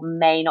people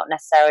may not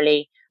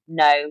necessarily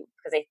know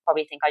because they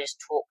probably think I just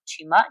talk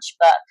too much.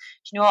 But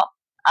do you know what?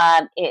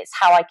 It's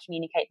how I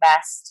communicate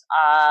best.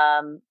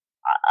 I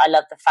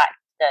love the fact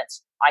that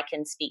I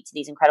can speak to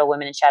these incredible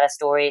women and share their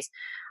stories.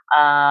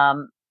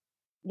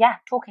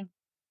 Talking.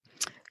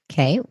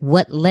 Okay.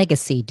 What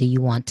legacy do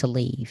you want to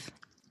leave?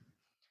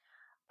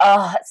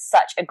 Oh, it's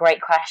such a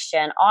great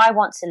question. I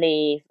want to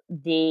leave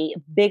the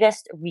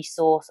biggest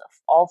resource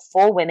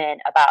for women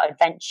about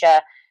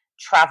adventure,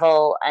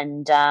 travel,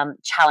 and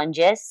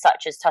challenges,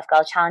 such as Tough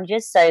Girl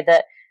Challenges, so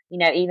that,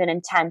 even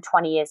in 10,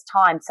 20 years'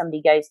 time,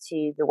 somebody goes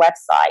to the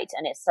website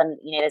and it's,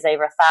 there's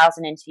over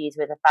 1,000 interviews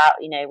with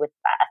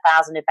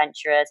 1,000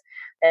 adventurers.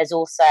 There's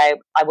also,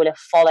 I will have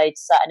followed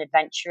certain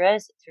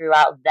adventurers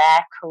throughout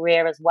their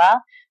career as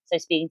well. So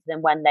speaking to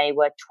them when they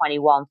were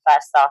 21,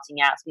 first starting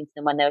out, speaking to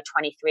them when they were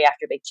 23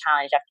 after a big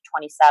challenge, after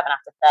 27,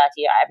 after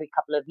 30, every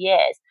couple of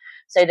years,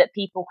 so that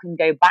people can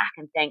go back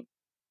and think,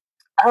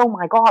 oh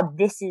my God,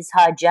 this is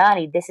her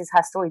journey. This is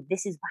her story.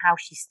 This is how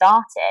she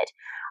started.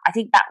 I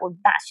think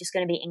that's just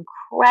going to be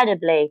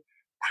incredibly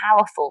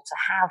powerful to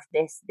have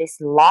this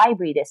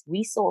library, this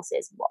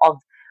resources of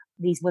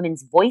these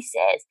women's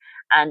voices,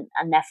 and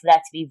therefore there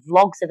to be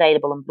vlogs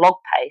available and blog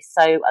posts.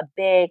 So a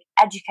big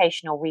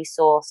educational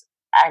resource,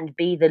 and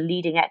be the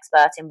leading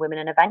expert in women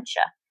in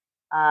adventure.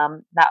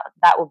 That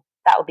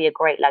would be a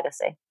great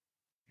legacy.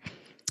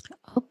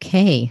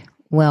 Okay.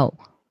 Well,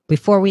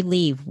 before we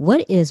leave,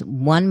 what is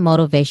one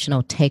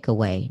motivational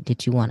takeaway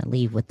that you want to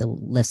leave with the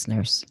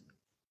listeners?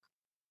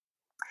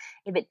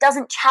 If it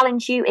doesn't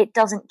challenge you, it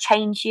doesn't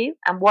change you.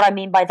 And what I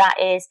mean by that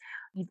is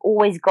you've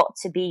always got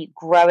to be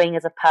growing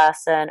as a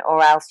person,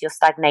 or else you're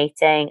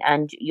stagnating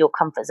and your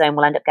comfort zone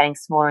will end up getting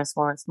smaller and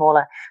smaller and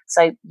smaller.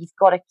 So you've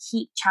got to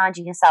keep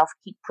challenging yourself,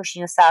 keep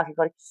pushing yourself. You've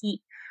got to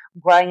keep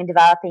growing and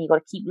developing. You've got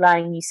to keep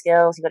learning new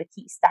skills. You've got to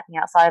keep stepping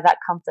outside of that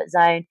comfort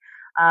zone.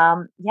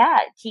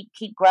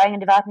 Keep growing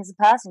and developing as a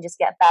person. Just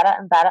get better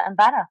and better and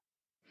better.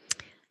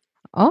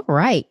 All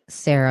right,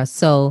 Sarah.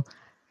 So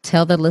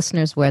tell the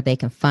listeners where they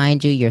can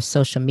find you, your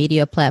social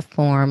media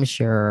platforms,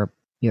 your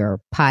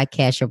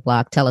podcast, your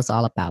blog. Tell us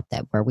all about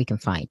that, where we can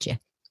find you.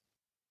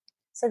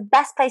 So the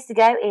best place to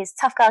go is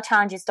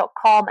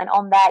toughgirlchallenges.com, and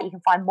on there you can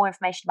find more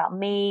information about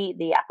me,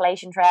 the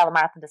Appalachian Trail, the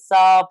Marathon des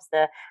Sables,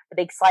 the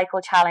big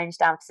cycle challenge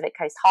down Pacific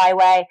Coast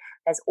Highway.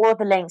 There's all of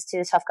the links to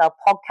the Tough Girl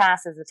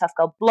podcast. There's the Tough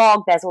Girl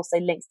blog. There's also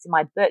links to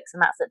my books,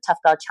 and that's at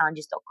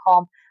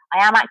toughgirlchallenges.com.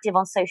 I am active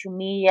on social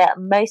media,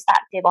 most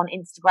active on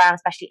Instagram,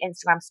 especially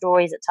Instagram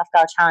stories at Tough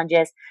Girl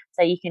Challenges.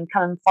 So you can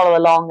come and follow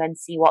along and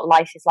see what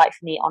life is like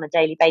for me on a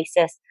daily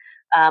basis.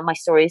 My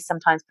stories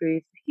sometimes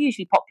prove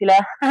hugely popular,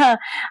 but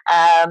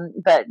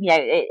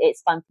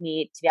it's fun for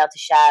me to be able to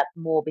share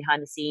more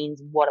behind the scenes,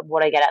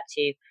 what I get up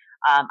to,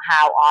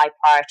 how I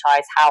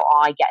prioritize, how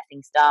I get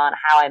things done,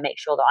 how I make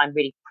sure that I'm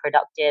really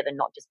productive and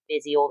not just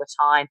busy all the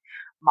time.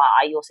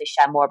 I also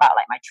share more about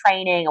like my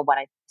training, and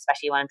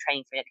especially when I'm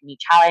training for a new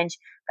challenge.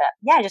 But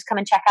yeah, just come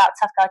and check out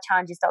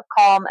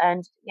toughgirlchallenges.com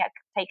and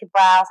take a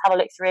browse, have a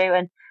look through,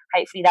 and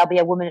hopefully there'll be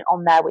a woman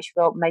on there which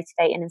will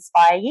motivate and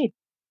inspire you.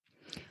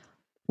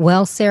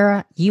 Well,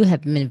 Sarah, you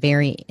have been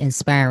very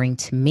inspiring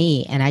to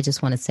me, and I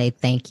just want to say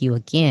thank you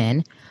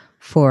again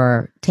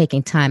for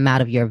taking time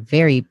out of your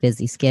very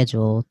busy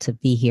schedule to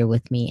be here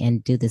with me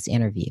and do this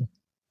interview.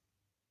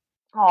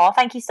 Oh,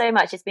 thank you so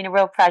much. It's been a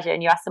real pleasure,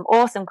 and you asked some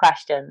awesome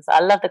questions. I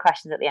love the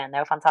questions at the end. They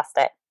were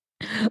fantastic.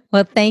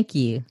 Well, thank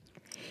you.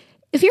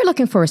 If you're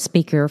looking for a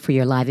speaker for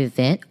your live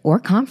event or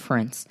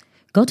conference,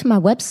 go to my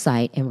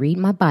website and read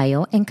my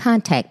bio and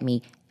contact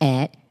me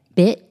at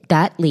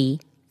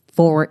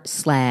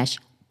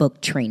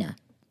bit.ly/booktrina.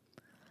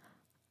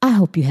 I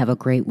hope you have a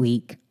great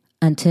week.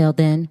 Until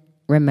then,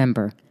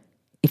 remember,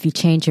 if you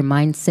change your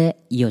mindset,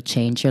 you'll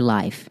change your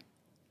life.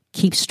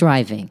 Keep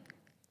striving.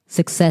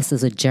 Success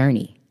is a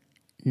journey,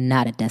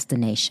 not a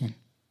destination.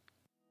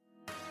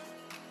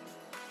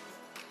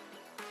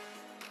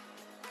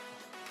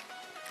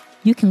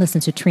 You can listen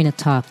to Trina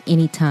Talk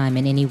anytime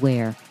and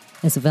anywhere.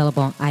 It's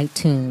available on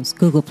iTunes,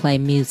 Google Play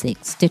Music,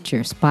 Stitcher,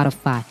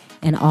 Spotify,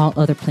 and all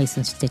other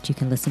places that you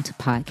can listen to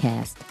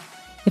podcasts.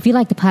 If you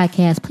like the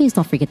podcast, please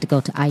don't forget to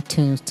go to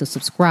iTunes to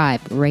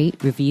subscribe,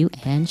 rate, review,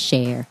 and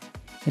share.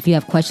 If you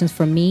have questions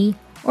for me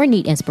or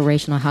need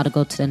inspiration on how to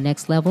go to the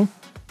next level,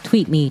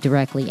 tweet me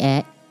directly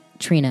at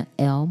Trina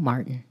L.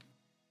 Martin.